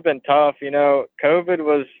it's really been tough. COVID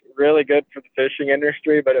was really good for the fishing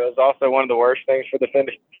industry, but it was also one of the worst things for the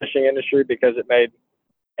fishing industry because it made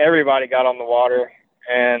everybody got on the water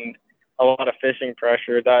and a lot of fishing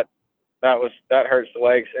pressure. That hurts the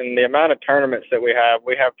lakes. And the amount of tournaments that we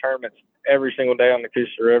have tournaments every single day on the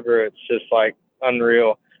Coosa River. It's just like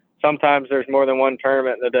unreal. Sometimes there's more than one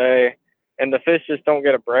tournament in the day, and the fish just don't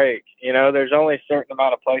get a break. There's only a certain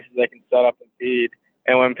amount of places they can set up and feed.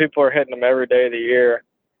 And when people are hitting them every day of the year,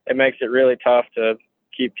 it makes it really tough to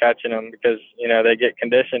keep catching them because, they get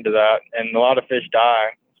conditioned to that. And a lot of fish die,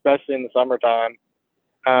 especially in the summertime.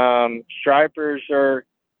 Stripers are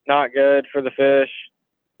not good for the fish.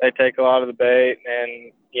 They take a lot of the bait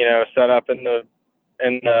and, set up in the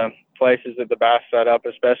places that the bass set up,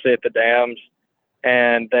 especially at the dams.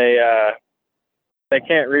 And they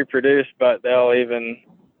can't reproduce, but they'll even,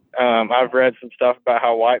 I've read some stuff about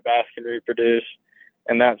how white bass can reproduce,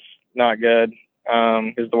 and that's not good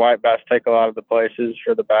because the white bass take a lot of the places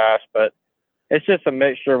for the bass. But it's just a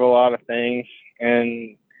mixture of a lot of things.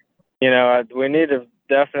 And, we need to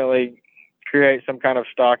definitely create some kind of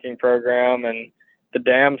stocking program. And the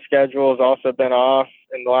dam schedule has also been off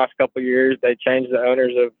in the last couple of years. They changed the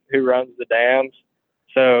owners of who runs the dams.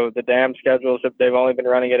 So the dam schedules, they've only been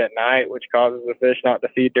running it at night, which causes the fish not to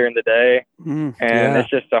feed during the day. It's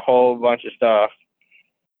just a whole bunch of stuff.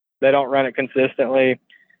 They don't run it consistently,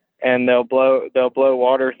 and they'll blow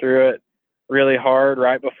water through it really hard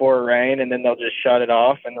right before rain, and then they'll just shut it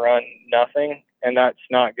off and run nothing. And that's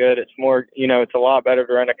not good. It's more, it's a lot better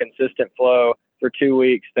to run a consistent flow for 2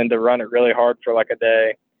 weeks than to run it really hard for like a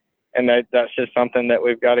day. And that's just something that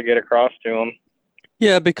we've got to get across to them.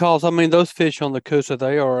 Yeah, because I mean, those fish on the Coosa,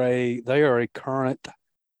 they are a current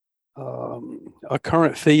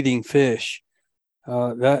feeding fish.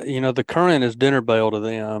 The current is dinner bell to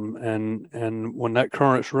them, and when that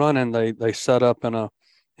current's running, they set up in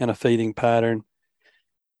a feeding pattern.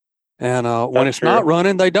 And when it's not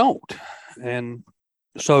running, they don't. And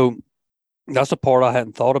so that's a part I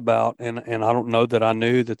hadn't thought about, and I don't know that I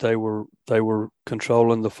knew that they were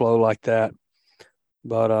controlling the flow like that.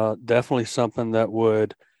 But definitely something that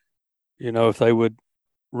would, if they would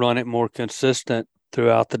run it more consistent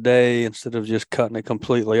throughout the day instead of just cutting it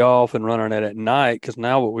completely off and running it at night. Because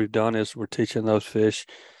now what we've done is we're teaching those fish,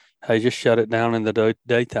 hey, just shut it down in the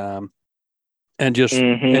daytime and just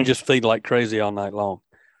feed like crazy all night long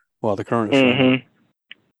while the current's running.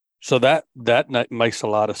 So that makes a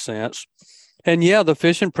lot of sense. And yeah, the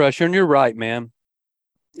fishing pressure, and you're right, man.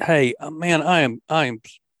 Hey, man, I am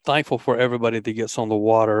thankful for everybody that gets on the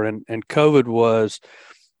water, and COVID was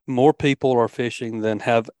more people are fishing than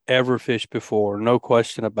have ever fished before, no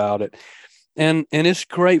question about it. And it's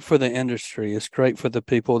great for the industry. It's great for the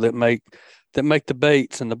people that make the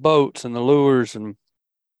baits and the boats and the lures, and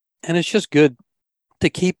it's just good to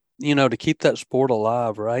keep that sport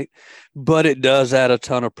alive, right? But it does add a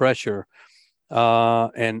ton of pressure.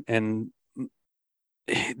 And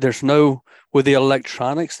there's with the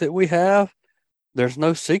electronics that we have, there's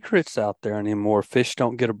no secrets out there anymore. Fish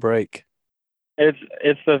don't get a break.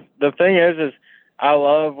 It's the thing is I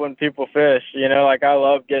love when people fish, like I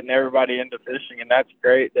love getting everybody into fishing, and that's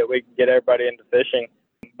great that we can get everybody into fishing.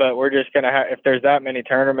 But we're just going to have, if there's that many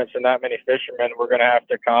tournaments and that many fishermen, we're going to have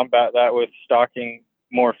to combat that with stocking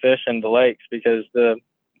more fish in the lakes, because the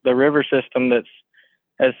river system that's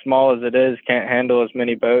as small as it is can't handle as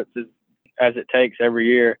many boats as it takes every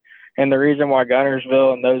year. And the reason why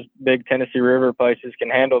Guntersville and those big Tennessee River places can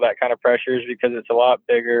handle that kind of pressure is because it's a lot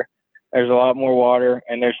bigger. There's a lot more water,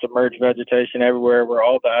 and there's submerged vegetation everywhere where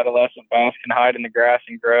all the adolescent bass can hide in the grass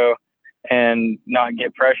and grow and not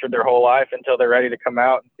get pressured their whole life until they're ready to come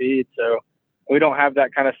out and feed. So we don't have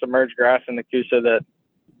that kind of submerged grass in the Coosa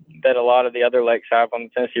that a lot of the other lakes have on the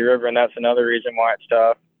Tennessee River, and that's another reason why it's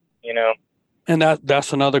tough, And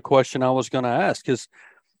that's another question I was going to ask is,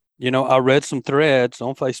 I read some threads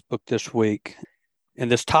on Facebook this week,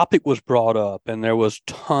 and this topic was brought up, and there was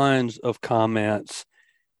tons of comments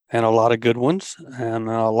and a lot of good ones, and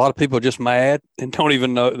a lot of people are just mad and don't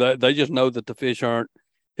even know that they just know that the fish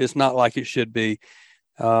it's not like it should be.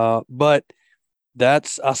 But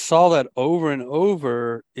I saw that over and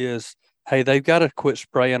over is, hey, they've got to quit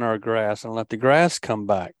spraying our grass and let the grass come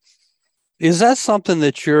back. Is that something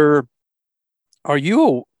that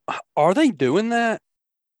are they doing that?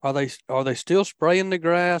 Are they still spraying the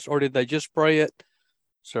grass, or did they just spray it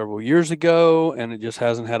several years ago and it just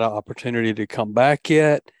hasn't had an opportunity to come back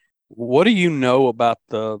yet? What do you know about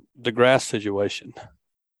the grass situation?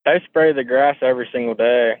 They spray the grass every single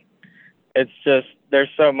day. It's just there's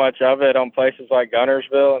so much of it on places like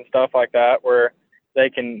Guntersville and stuff like that where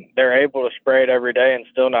they're able to spray it every day and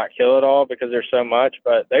still not kill it all because there's so much,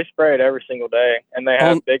 but they spray it every single day, and they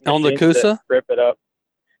have big machines on the Coosa that rip it up.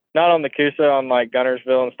 Not on the Coosa, on like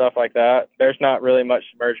Guntersville and stuff like that. There's not really much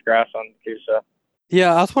submerged grass on the Coosa.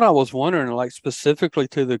 Yeah, that's what I was wondering, like specifically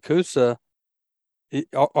to the Coosa,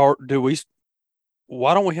 why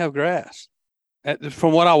don't we have grass?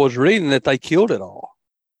 From what I was reading, that they killed it all.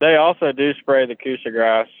 They also do spray the Coosa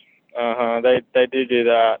grass. They do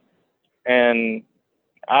that. And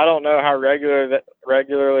I don't know how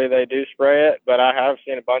regularly they do spray it, but I have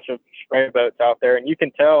seen a bunch of spray boats out there, and you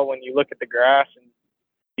can tell when you look at the grass and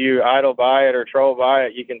you idle by it or troll by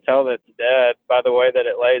it, you can tell that it's dead by the way that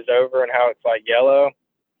it lays over and how it's like yellow.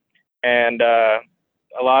 And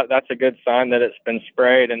that's a good sign that it's been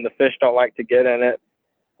sprayed, and the fish don't like to get in it,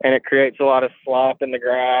 and it creates a lot of slop in the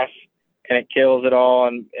grass, and it kills it all,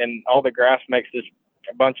 and all the grass makes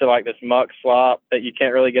a bunch of like this muck slop that you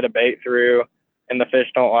can't really get a bait through, and the fish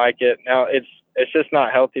don't like it. Now it's just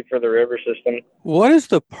not healthy for the river system. What is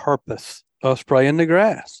the purpose of spraying the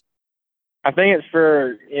grass? I think it's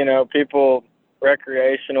for, people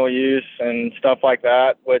recreational use and stuff like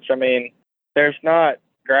that, which, I mean, there's not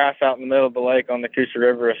grass out in the middle of the lake on the Coosa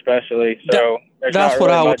River especially, so there's not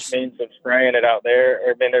really much means of spraying it out there.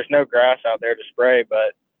 I mean, there's no grass out there to spray,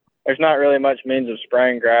 but there's not really much means of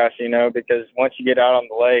spraying grass, because once you get out on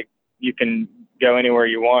the lake, you can go anywhere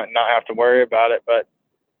you want and not have to worry about it. But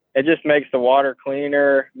it just makes the water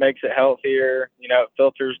cleaner, makes it healthier, it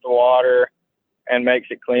filters the water and makes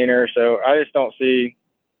it cleaner. So I don't see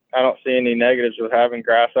any negatives with having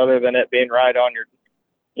grass other than it being right on your,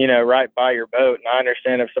 right by your boat. And I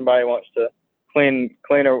understand if somebody wants to clean,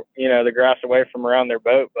 the grass away from around their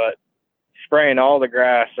boat, but spraying all the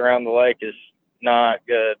grass around the lake is not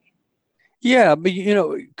good. Yeah, but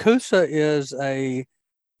Coosa is a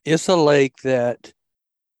lake that,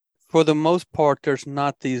 for the most part, there's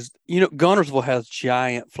not these. Guntersville has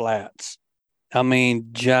giant flats. I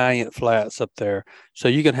mean, giant flats up there, so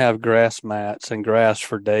you can have grass mats and grass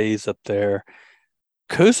for days up there.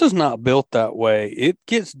 Coosa's not built that way. It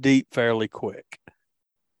gets deep fairly quick,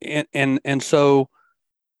 and so,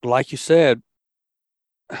 like you said,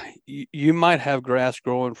 you might have grass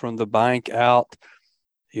growing from the bank out,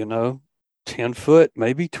 10 foot,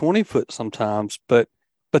 maybe 20 foot sometimes, but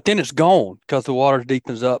then it's gone because the water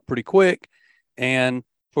deepens up pretty quick. And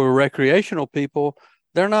for recreational people,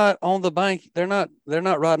 they're not on the bank. They're not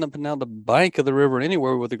riding up and down the bank of the river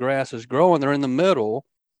anywhere where the grass is growing. They're in the middle.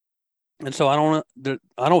 And so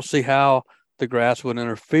I don't see how the grass would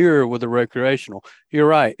interfere with the recreational. You're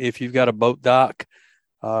right. If you've got a boat dock,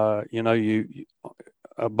 a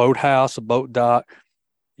boathouse, a boat dock,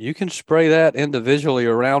 you can spray that individually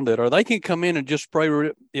around it, or they can come in and just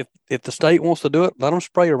spray. If the state wants to do it, let them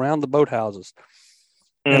spray around the boathouses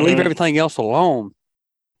and leave everything else alone.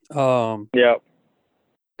 Yeah.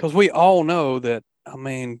 Because we all know that. I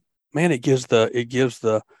mean, man, it gives the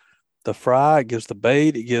fry, it gives the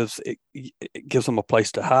bait, it gives them a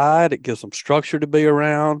place to hide, it gives them structure to be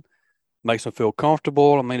around, makes them feel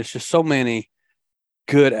comfortable. I mean, it's just so many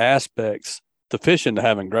good aspects to fishing to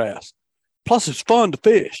having grass. Plus, it's fun to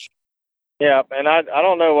fish. Yeah, and I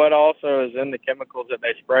don't know what also is in the chemicals that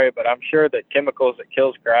they spray, but I'm sure that chemicals that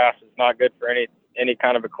kills grass is not good for any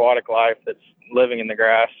kind of aquatic life that's living in the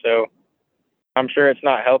grass. So I'm sure it's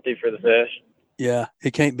not healthy for the fish. Yeah,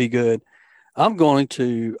 it can't be good. I'm going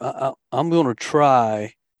to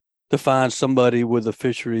try to find somebody with the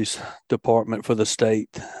fisheries department for the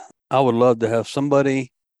state. I would love to have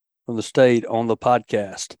somebody from the state on the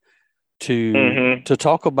podcast to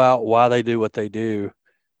talk about why they do what they do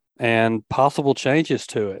and possible changes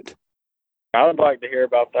to it. I would like to hear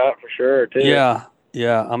about that for sure too. Yeah.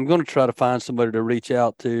 I'm going to try to find somebody to reach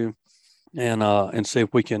out to and see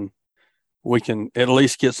if we can at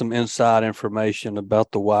least get some inside information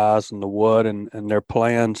about the whys and the what and their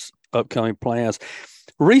plans, upcoming plans.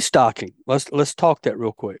 Restocking. Let's talk that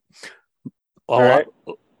real quick. A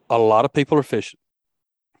lot of people are fishing.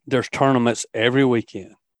 There's tournaments every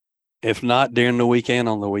weekend, if not during the weekend,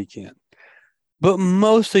 on the weekend. But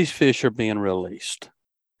most of these fish are being released.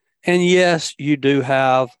 And yes, you do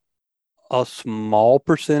have a small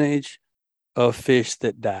percentage of fish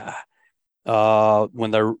that die when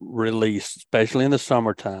they're released, especially in the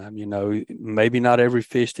summertime. You know, maybe not every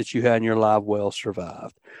fish that you had in your live well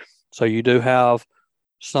survived. So you do have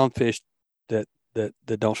some fish that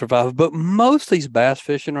don't survive. But most of these bass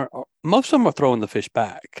fishing most of them are throwing the fish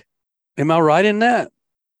back. Am I right in that?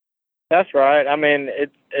 That's right. I mean,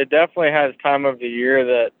 it definitely has time of the year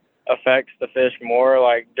that affects the fish more,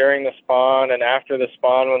 like during the spawn and after the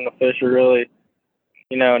spawn when the fish are really,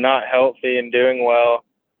 not healthy and doing well.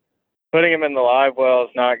 Putting them in the live well is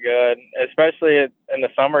not good, especially in the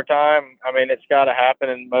summertime. I mean, it's got to happen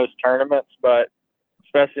in most tournaments, but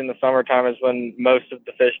especially in the summertime is when most of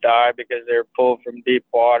the fish die because they're pulled from deep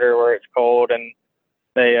water where it's cold and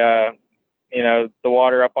they, the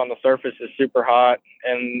water up on the surface is super hot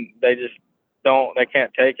and they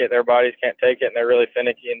can't take it. Their bodies can't take it and they're really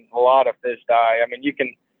finicky and a lot of fish die. I mean, you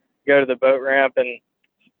can go to the boat ramp and,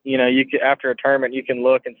 after a tournament, you can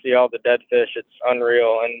look and see all the dead fish. It's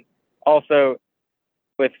unreal. And also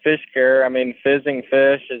with fish care, I mean, fizzing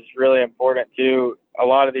fish is really important too. A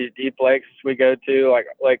lot of these deep lakes we go to, like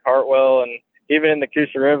Lake Hartwell and even in the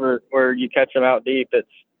Coosa River where you catch them out deep,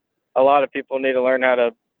 a lot of people need to learn how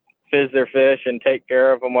to fizz their fish and take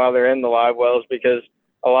care of them while they're in the live wells because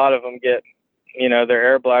a lot of them get, their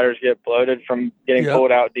air bladders get bloated from getting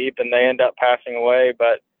pulled out deep and they end up passing away.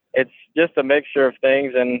 But it's just a mixture of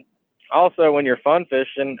things. And also when you're fun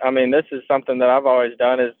fishing, I mean, this is something that I've always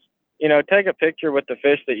done is, take a picture with the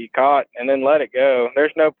fish that you caught and then let it go.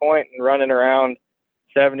 There's no point in running around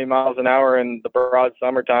 70 miles an hour in the broad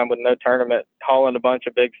summertime with no tournament, hauling a bunch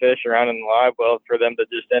of big fish around in the live well for them to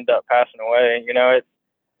just end up passing away.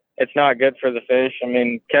 It's not good for the fish. I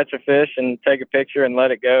mean, catch a fish and take a picture and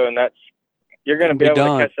let it go. And you're going to be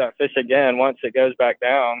able to catch that fish again once it goes back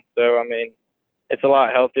down. So, I mean, it's a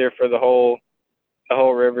lot healthier for the whole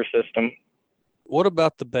river system. What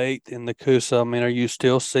about the bait in the Coosa? I mean, are you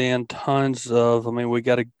still seeing tons of, do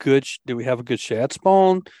we have a good shad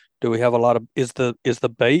spawn? Do we have a lot of, is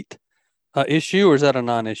the bait issue or is that a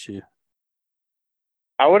non-issue?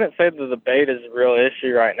 I wouldn't say that the bait is a real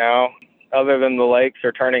issue right now, other than the lakes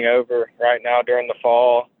are turning over right now during the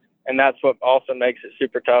fall. And that's what also makes it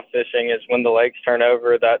super tough fishing is when the lakes turn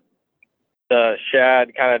over, that the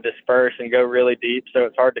shad kind of disperse and go really deep. So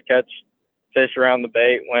it's hard to catch fish around the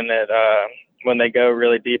bait when they go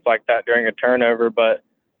really deep like that during a turnover. But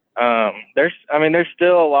there's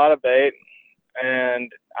still a lot of bait,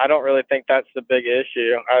 and I don't really think that's the big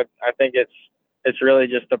issue. I think it's really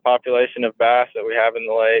just the population of bass that we have in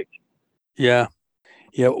the lake. Yeah.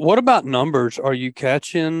 What about numbers? Are you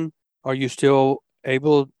still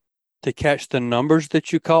able to catch the numbers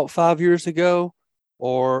that you caught 5 years ago,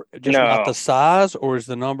 or just not the size, or is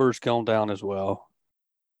the numbers gone down as well?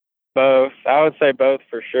 Both. I would say both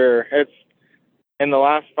for sure. It's in the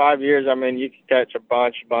last 5 years, I mean, you can catch a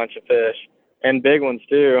bunch of fish and big ones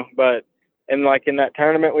too. But in that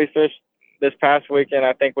tournament we fished this past weekend,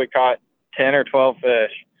 I think we caught 10 or 12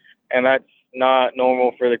 fish, and that's not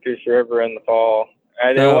normal for the Coosa River in the fall.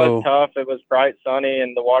 And it was tough. It was bright, sunny,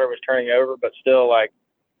 and the water was turning over, but still,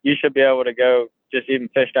 you should be able to go just even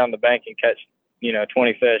fish down the bank and catch,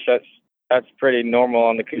 20 fish. That's pretty normal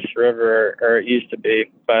on the Coosa River, or it used to be,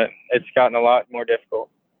 but it's gotten a lot more difficult.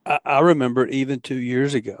 I remember even 2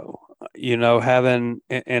 years ago, having,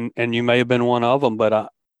 and you may have been one of them,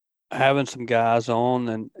 but having some guys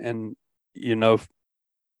on and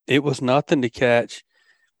it was nothing to catch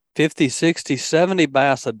 50, 60, 70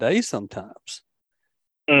 bass a day sometimes.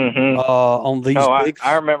 Mm-hmm. On these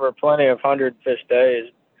I remember plenty of 100 fish days.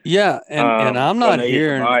 Yeah, and I'm when not they used to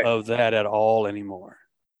hearing bite. of that at all anymore.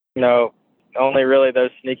 No, only really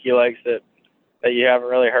those sneaky lakes that you haven't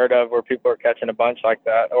really heard of where people are catching a bunch like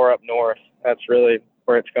that, or up north. That's really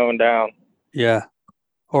where it's going down. Yeah,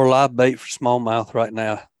 or live bait for smallmouth right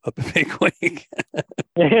now up in Pickwick.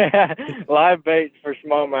 Yeah, live baits for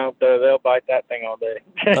smallmouth, though. They'll bite that thing all day.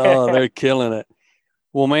 Oh, they're killing it.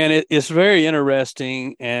 Well, man, it's very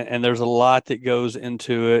interesting, and there's a lot that goes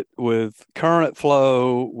into it with current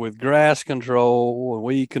flow, with grass control and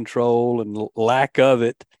weed control and lack of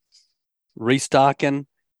it, restocking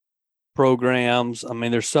programs. I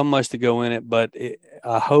mean, there's so much to go in it, but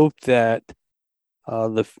I hope that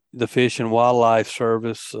the Fish and Wildlife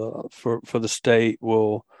Service for the state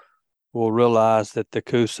will realize that the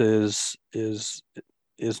Coosa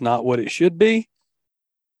is not what it should be,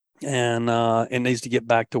 and it needs to get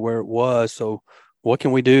back to where it was. So what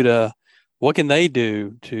can they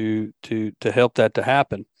do to help that to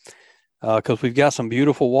happen? Because we've got some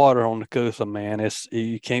beautiful water on the Coosa, man.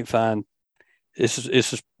 You can't find it's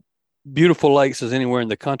as beautiful lakes as anywhere in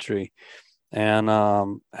the country, and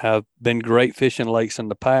have been great fishing lakes in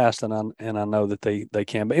the past, and I know that they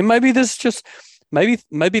can be. And maybe this is just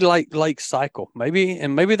maybe like lake cycle,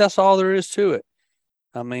 maybe that's all there is to it.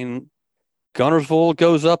 I mean, Guntersville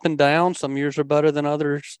goes up and down. Some years are better than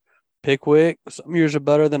others. Pickwick, some years are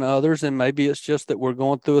better than others, and maybe it's just that we're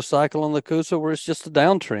going through a cycle on the Coosa where it's just a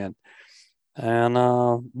downtrend. And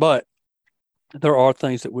but there are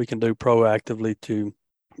things that we can do proactively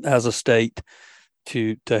as a state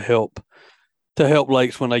to help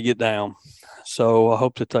lakes when they get down. So I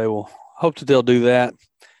hope that they'll do that.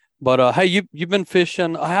 But hey, you've been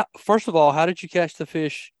fishing. First of all, how did you catch the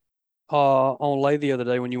fish on lay the other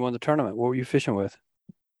day when you won the tournament? What were you fishing with?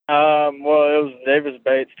 Well, it was Davis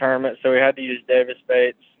Baits tournament, so we had to use Davis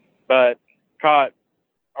Baits, but caught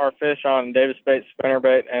our fish on Davis Baits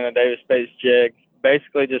spinnerbait and a Davis Baits jig.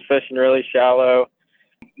 Basically just fishing really shallow.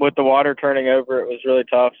 With the water turning over, it was really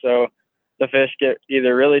tough, so the fish get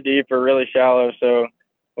either really deep or really shallow, so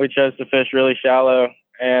we chose to fish really shallow,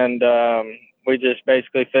 and we just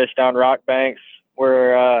basically fished down rock banks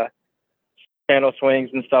where channel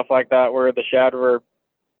swings and stuff like that, where the shad were,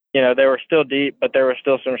 they were still deep, but there was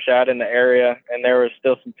still some shad in the area, and there was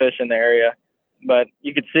still some fish in the area. But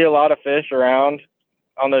you could see a lot of fish around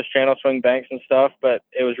on those channel swing banks and stuff, but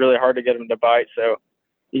it was really hard to get them to bite, so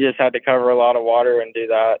you just had to cover a lot of water and do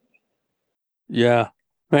that. Yeah,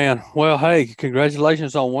 man. Well, hey,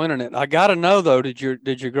 congratulations on winning it. I got to know though, did your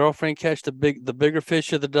girlfriend catch the bigger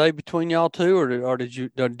fish of the day between y'all two, or did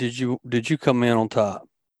you come in on top?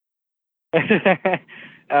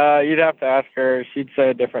 You'd have to ask her. She'd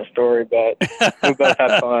say a different story, but we both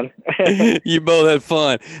had fun. You both had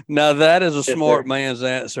fun. Now that is a smart sir. man's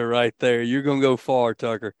answer right there. You're gonna go far,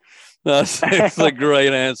 Tucker. That's a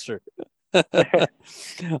great answer. All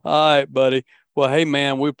right, buddy. Well, hey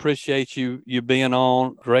man, we appreciate you being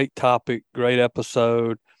on. Great topic, great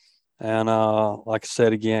episode. And like I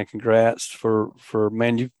said again, congrats for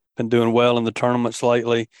man, you've been doing well in the tournaments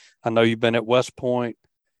lately. I know you've been at West Point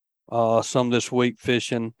some this week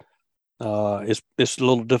fishing. It's a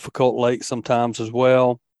little difficult lake sometimes as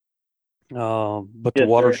well. But the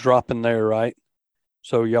water's dropping there, right?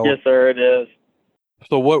 So y'all. Yes, sir, it is.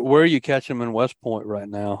 So where are you catching them in West Point right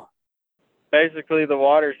now? Basically, the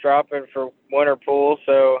water's dropping for winter pool,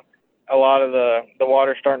 so a lot of the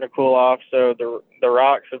water's starting to cool off. So the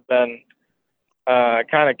rocks have been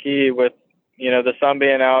kind of key with, the sun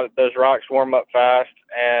being out. Those rocks warm up fast,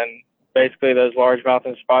 and basically those largemouth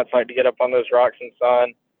and spots like to get up on those rocks in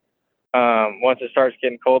sun once it starts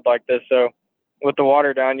getting cold like this. So with the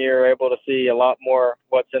water down, you're able to see a lot more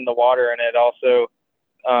what's in the water, and it also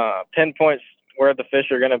pinpoints where the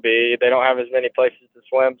fish are going to be. They don't have as many places to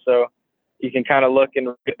swim, so you can kind of look in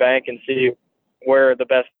the bank and see where the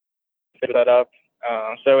best fish set up.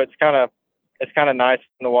 So it's kind of nice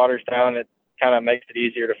when the water's down. It kind of makes it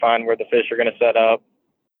easier to find where the fish are going to set up.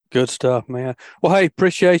 Good stuff, man. Well, hey,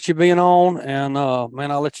 appreciate you being on, and man,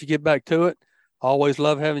 I'll let you get back to it. Always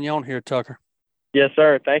love having you on here, Tucker. Yes,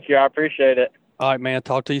 sir. Thank you. I appreciate it. All right, man.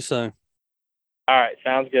 Talk to you soon. All right.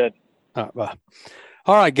 Sounds good. All right, bye.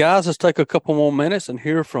 All right, guys, let's take a couple more minutes and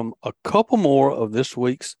hear from a couple more of this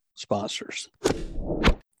week's sponsors.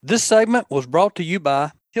 This segment was brought to you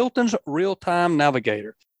by Hilton's Real-Time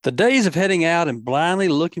Navigator. The days of heading out and blindly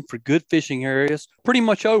looking for good fishing areas pretty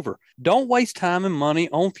much over. Don't waste time and money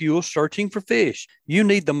on fuel searching for fish. You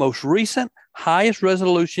need the most recent, highest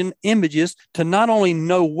resolution images to not only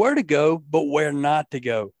know where to go, but where not to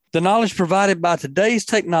go. The knowledge provided by today's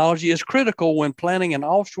technology is critical when planning an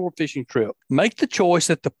offshore fishing trip. Make the choice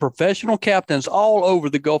that the professional captains all over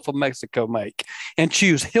the Gulf of Mexico make and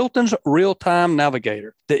choose Hilton's Real-Time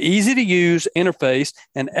Navigator. The easy-to-use interface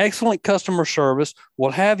and excellent customer service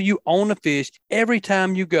will have you on the fish every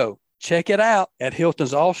time you go. Check it out at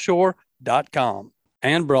hiltonsoffshore.com.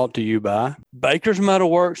 And brought to you by Baker's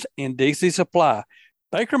Metalworks and Dixie Supply.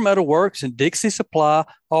 Baker Metalworks and Dixie Supply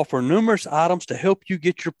offer numerous items to help you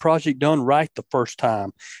get your project done right the first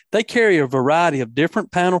time. They carry a variety of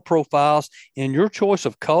different panel profiles in your choice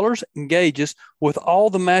of colors and gauges with all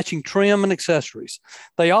the matching trim and accessories.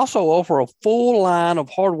 They also offer a full line of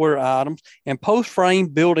hardware items and post-frame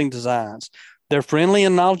building designs. Their friendly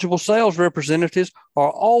and knowledgeable sales representatives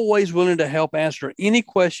are always willing to help answer any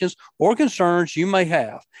questions or concerns you may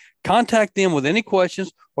have. Contact them with any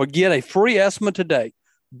questions or get a free estimate today.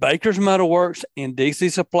 Baker's Metalworks and Dixie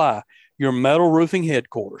Supply, your metal roofing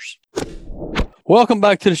headquarters. Welcome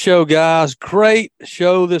back to the show, guys. Great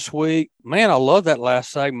show this week. Man, I love that last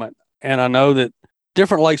segment. And I know that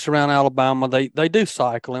different lakes around Alabama, they do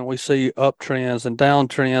cycle, and we see uptrends and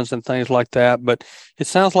downtrends and things like that. But it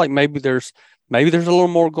sounds like maybe there's a little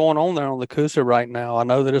more going on there on the Coosa right now. I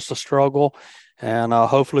know that it's a struggle, and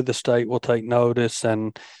hopefully the state will take notice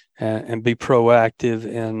and be proactive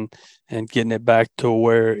in getting it back to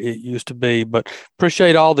where it used to be. But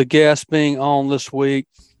appreciate all the guests being on this week.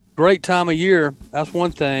 Great time of year. That's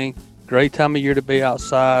one thing. Great time of year to be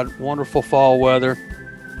outside. Wonderful fall weather.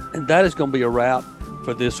 And that is going to be a wrap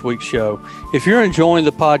for this week's show. If you're enjoying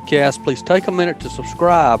the podcast, please take a minute to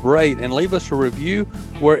subscribe, rate, and leave us a review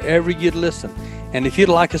wherever you listen. And if you'd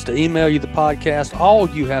like us to email you the podcast, all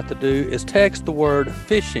you have to do is text the word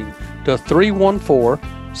fishing to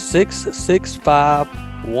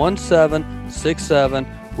 314-665-1767.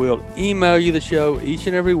 We'll email you the show each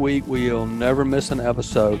and every week. We'll never miss an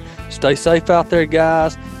episode. Stay safe out there,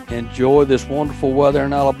 guys. Enjoy this wonderful weather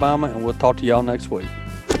in Alabama, and we'll talk to y'all next week.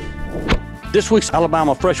 This week's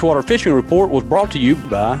Alabama Freshwater Fishing Report was brought to you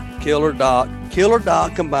by Killer Dock. Killer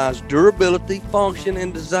Dock combines durability, function,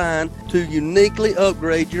 and design to uniquely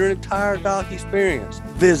upgrade your entire dock experience.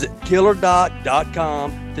 Visit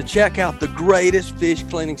killerdock.com to check out the greatest fish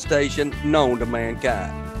cleaning station known to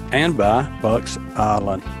mankind. And by Bucks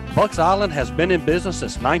Island. Bucks Island has been in business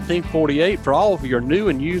since 1948 for all of your new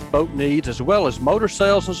and used boat needs, as well as motor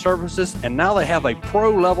sales and services, and now they have a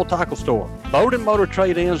pro-level tackle store. Boat and motor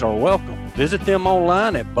trade-ins are welcome. Visit them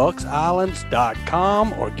online at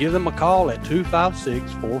bucksislands.com or give them a call at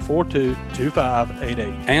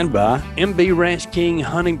 256-442-2588. And by MB Ranch King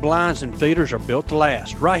hunting blinds and feeders are built to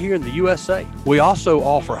last right here in the USA. We also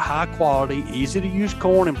offer high-quality, easy-to-use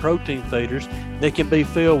corn and protein feeders that can be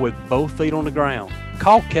filled with both feet on the ground.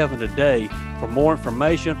 Call Kevin today for more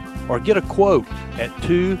information or get a quote at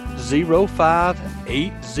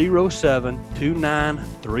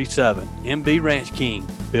 205-807-2937. MB Ranch King,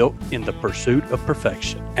 built in the pursuit of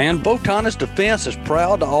perfection. And Botanis Defense is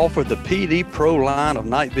proud to offer the PD Pro line of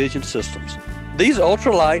night vision systems. These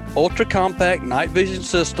ultralight, ultra-compact night vision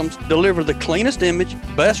systems deliver the cleanest image,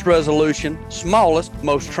 best resolution, smallest,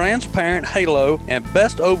 most transparent halo, and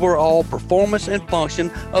best overall performance and function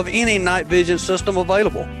of any night vision system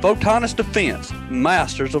available. Botanis Defense,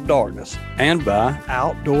 masters of darkness. And by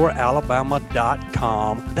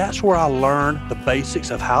OutdoorAlabama.com. That's where I learned the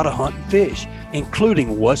basics of how to hunt and fish,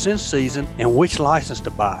 including what's in season and which license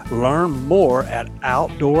to buy. Learn more at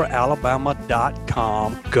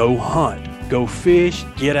OutdoorAlabama.com. Go hunt. Go fish,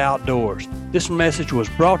 get outdoors. This message was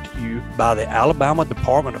brought to you by the Alabama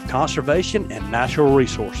Department of Conservation and Natural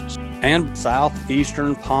Resources and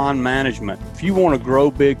Southeastern Pond Management. If you want to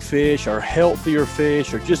grow big fish or healthier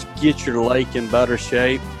fish or just get your lake in better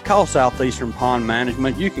shape, call Southeastern Pond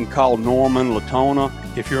Management. You can call Norman, Latona.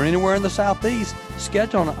 If you're anywhere in the Southeast,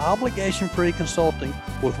 schedule an obligation-free consulting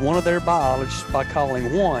with one of their biologists by calling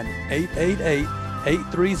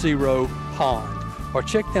 1-888-830-POND. or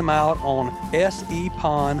check them out on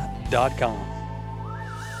sepond.com.